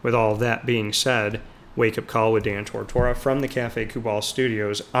 With all of that being said, Wake Up Call with Dan Tortora from the Cafe Kubal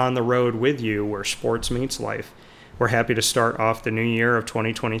Studios, on the road with you where sports meets life. We're happy to start off the new year of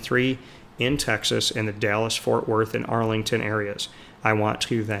 2023 in Texas, in the Dallas, Fort Worth, and Arlington areas. I want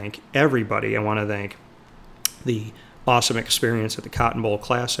to thank everybody. I want to thank the awesome experience at the Cotton Bowl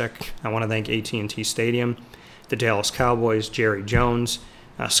Classic. I want to thank AT&T Stadium, the Dallas Cowboys, Jerry Jones,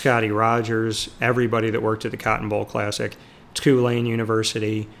 Scotty Rogers, everybody that worked at the Cotton Bowl Classic, Tulane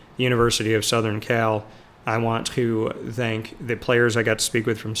University, the University of Southern Cal. I want to thank the players I got to speak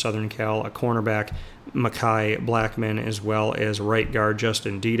with from Southern Cal, a cornerback, Mekhi Blackman, as well as right guard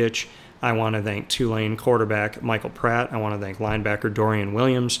Justin Dedich. I want to thank Tulane quarterback Michael Pratt. I want to thank linebacker Dorian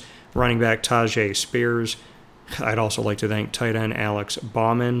Williams, running back Tajay Spears. I'd also like to thank tight end Alex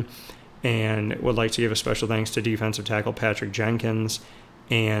Bauman, and would like to give a special thanks to defensive tackle Patrick Jenkins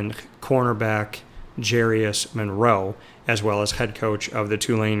and cornerback Jarius Monroe, as well as head coach of the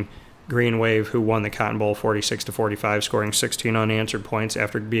Tulane Green Wave, who won the Cotton Bowl 46-45, scoring 16 unanswered points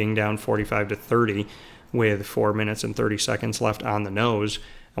after being down 45-30 with 4 minutes and 30 seconds left on the nose.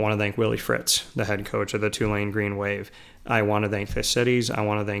 I want to thank Willie Fritz, the head coach of the Tulane Green Wave. I want to thank the cities. I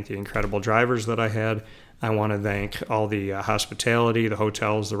want to thank the incredible drivers that I had. I want to thank all the hospitality, the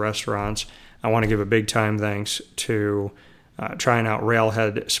hotels, the restaurants. I want to give a big time thanks to trying out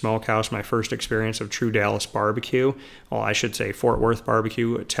Railhead Smokehouse, my first experience of true Dallas barbecue. Well, I should say Fort Worth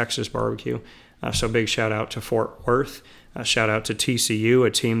barbecue, Texas barbecue. So big shout out to Fort Worth. Shout out to TCU,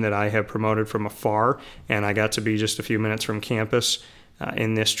 a team that I have promoted from afar, and I got to be just a few minutes from campus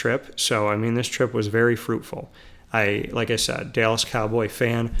in this trip. So, I mean, this trip was very fruitful. Like I said, Dallas Cowboy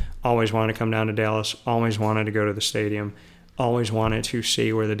fan, always wanted to come down to Dallas, always wanted to go to the stadium, always wanted to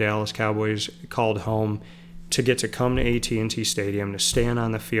see where the Dallas Cowboys called home, to get to come to AT&T Stadium, to stand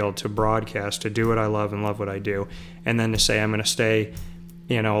on the field, to broadcast, to do what I love and love what I do, and then to say I'm going to stay,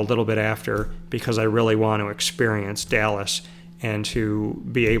 a little bit after because I really want to experience Dallas, and to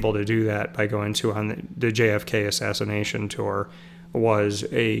be able to do that by going on the JFK assassination tour was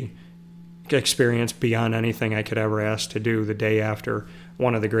a experience beyond anything I could ever ask to do the day after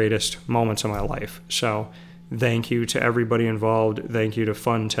one of the greatest moments of my life. So thank you to everybody involved. Thank you to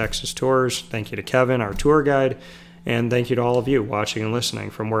Fun Texas Tours. Thank you to Kevin, our tour guide. And thank you to all of you watching and listening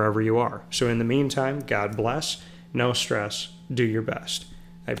from wherever you are. So in the meantime, God bless. No stress. Do your best.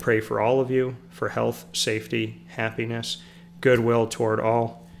 I pray for all of you for health, safety, happiness, goodwill toward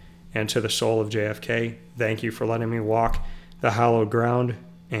all. And to the soul of JFK, thank you for letting me walk the hallowed ground.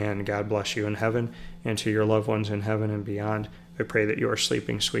 And God bless you in heaven. And to your loved ones in heaven and beyond, I pray that you are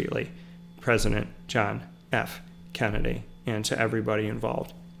sleeping sweetly. President John F. Kennedy, and to everybody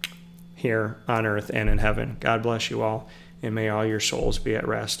involved here on earth and in heaven. God bless you all, and may all your souls be at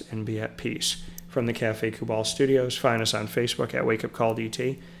rest and be at peace. From the Cafe Kubal Studios, find us on Facebook at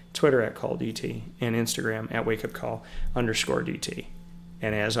WakeUpCallDT, Twitter at CallDT, and Instagram at WakeUpCall_DT.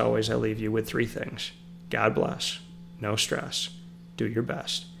 And as always, I leave you with 3 things. God bless, no stress, do your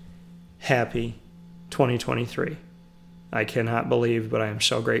best. Happy 2023. I cannot believe, but I am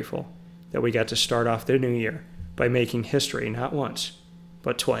so grateful that we got to start off the new year by making history not once,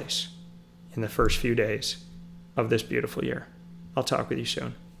 but twice in the first few days of this beautiful year. I'll talk with you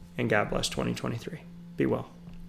soon, and God bless 2023. Be well.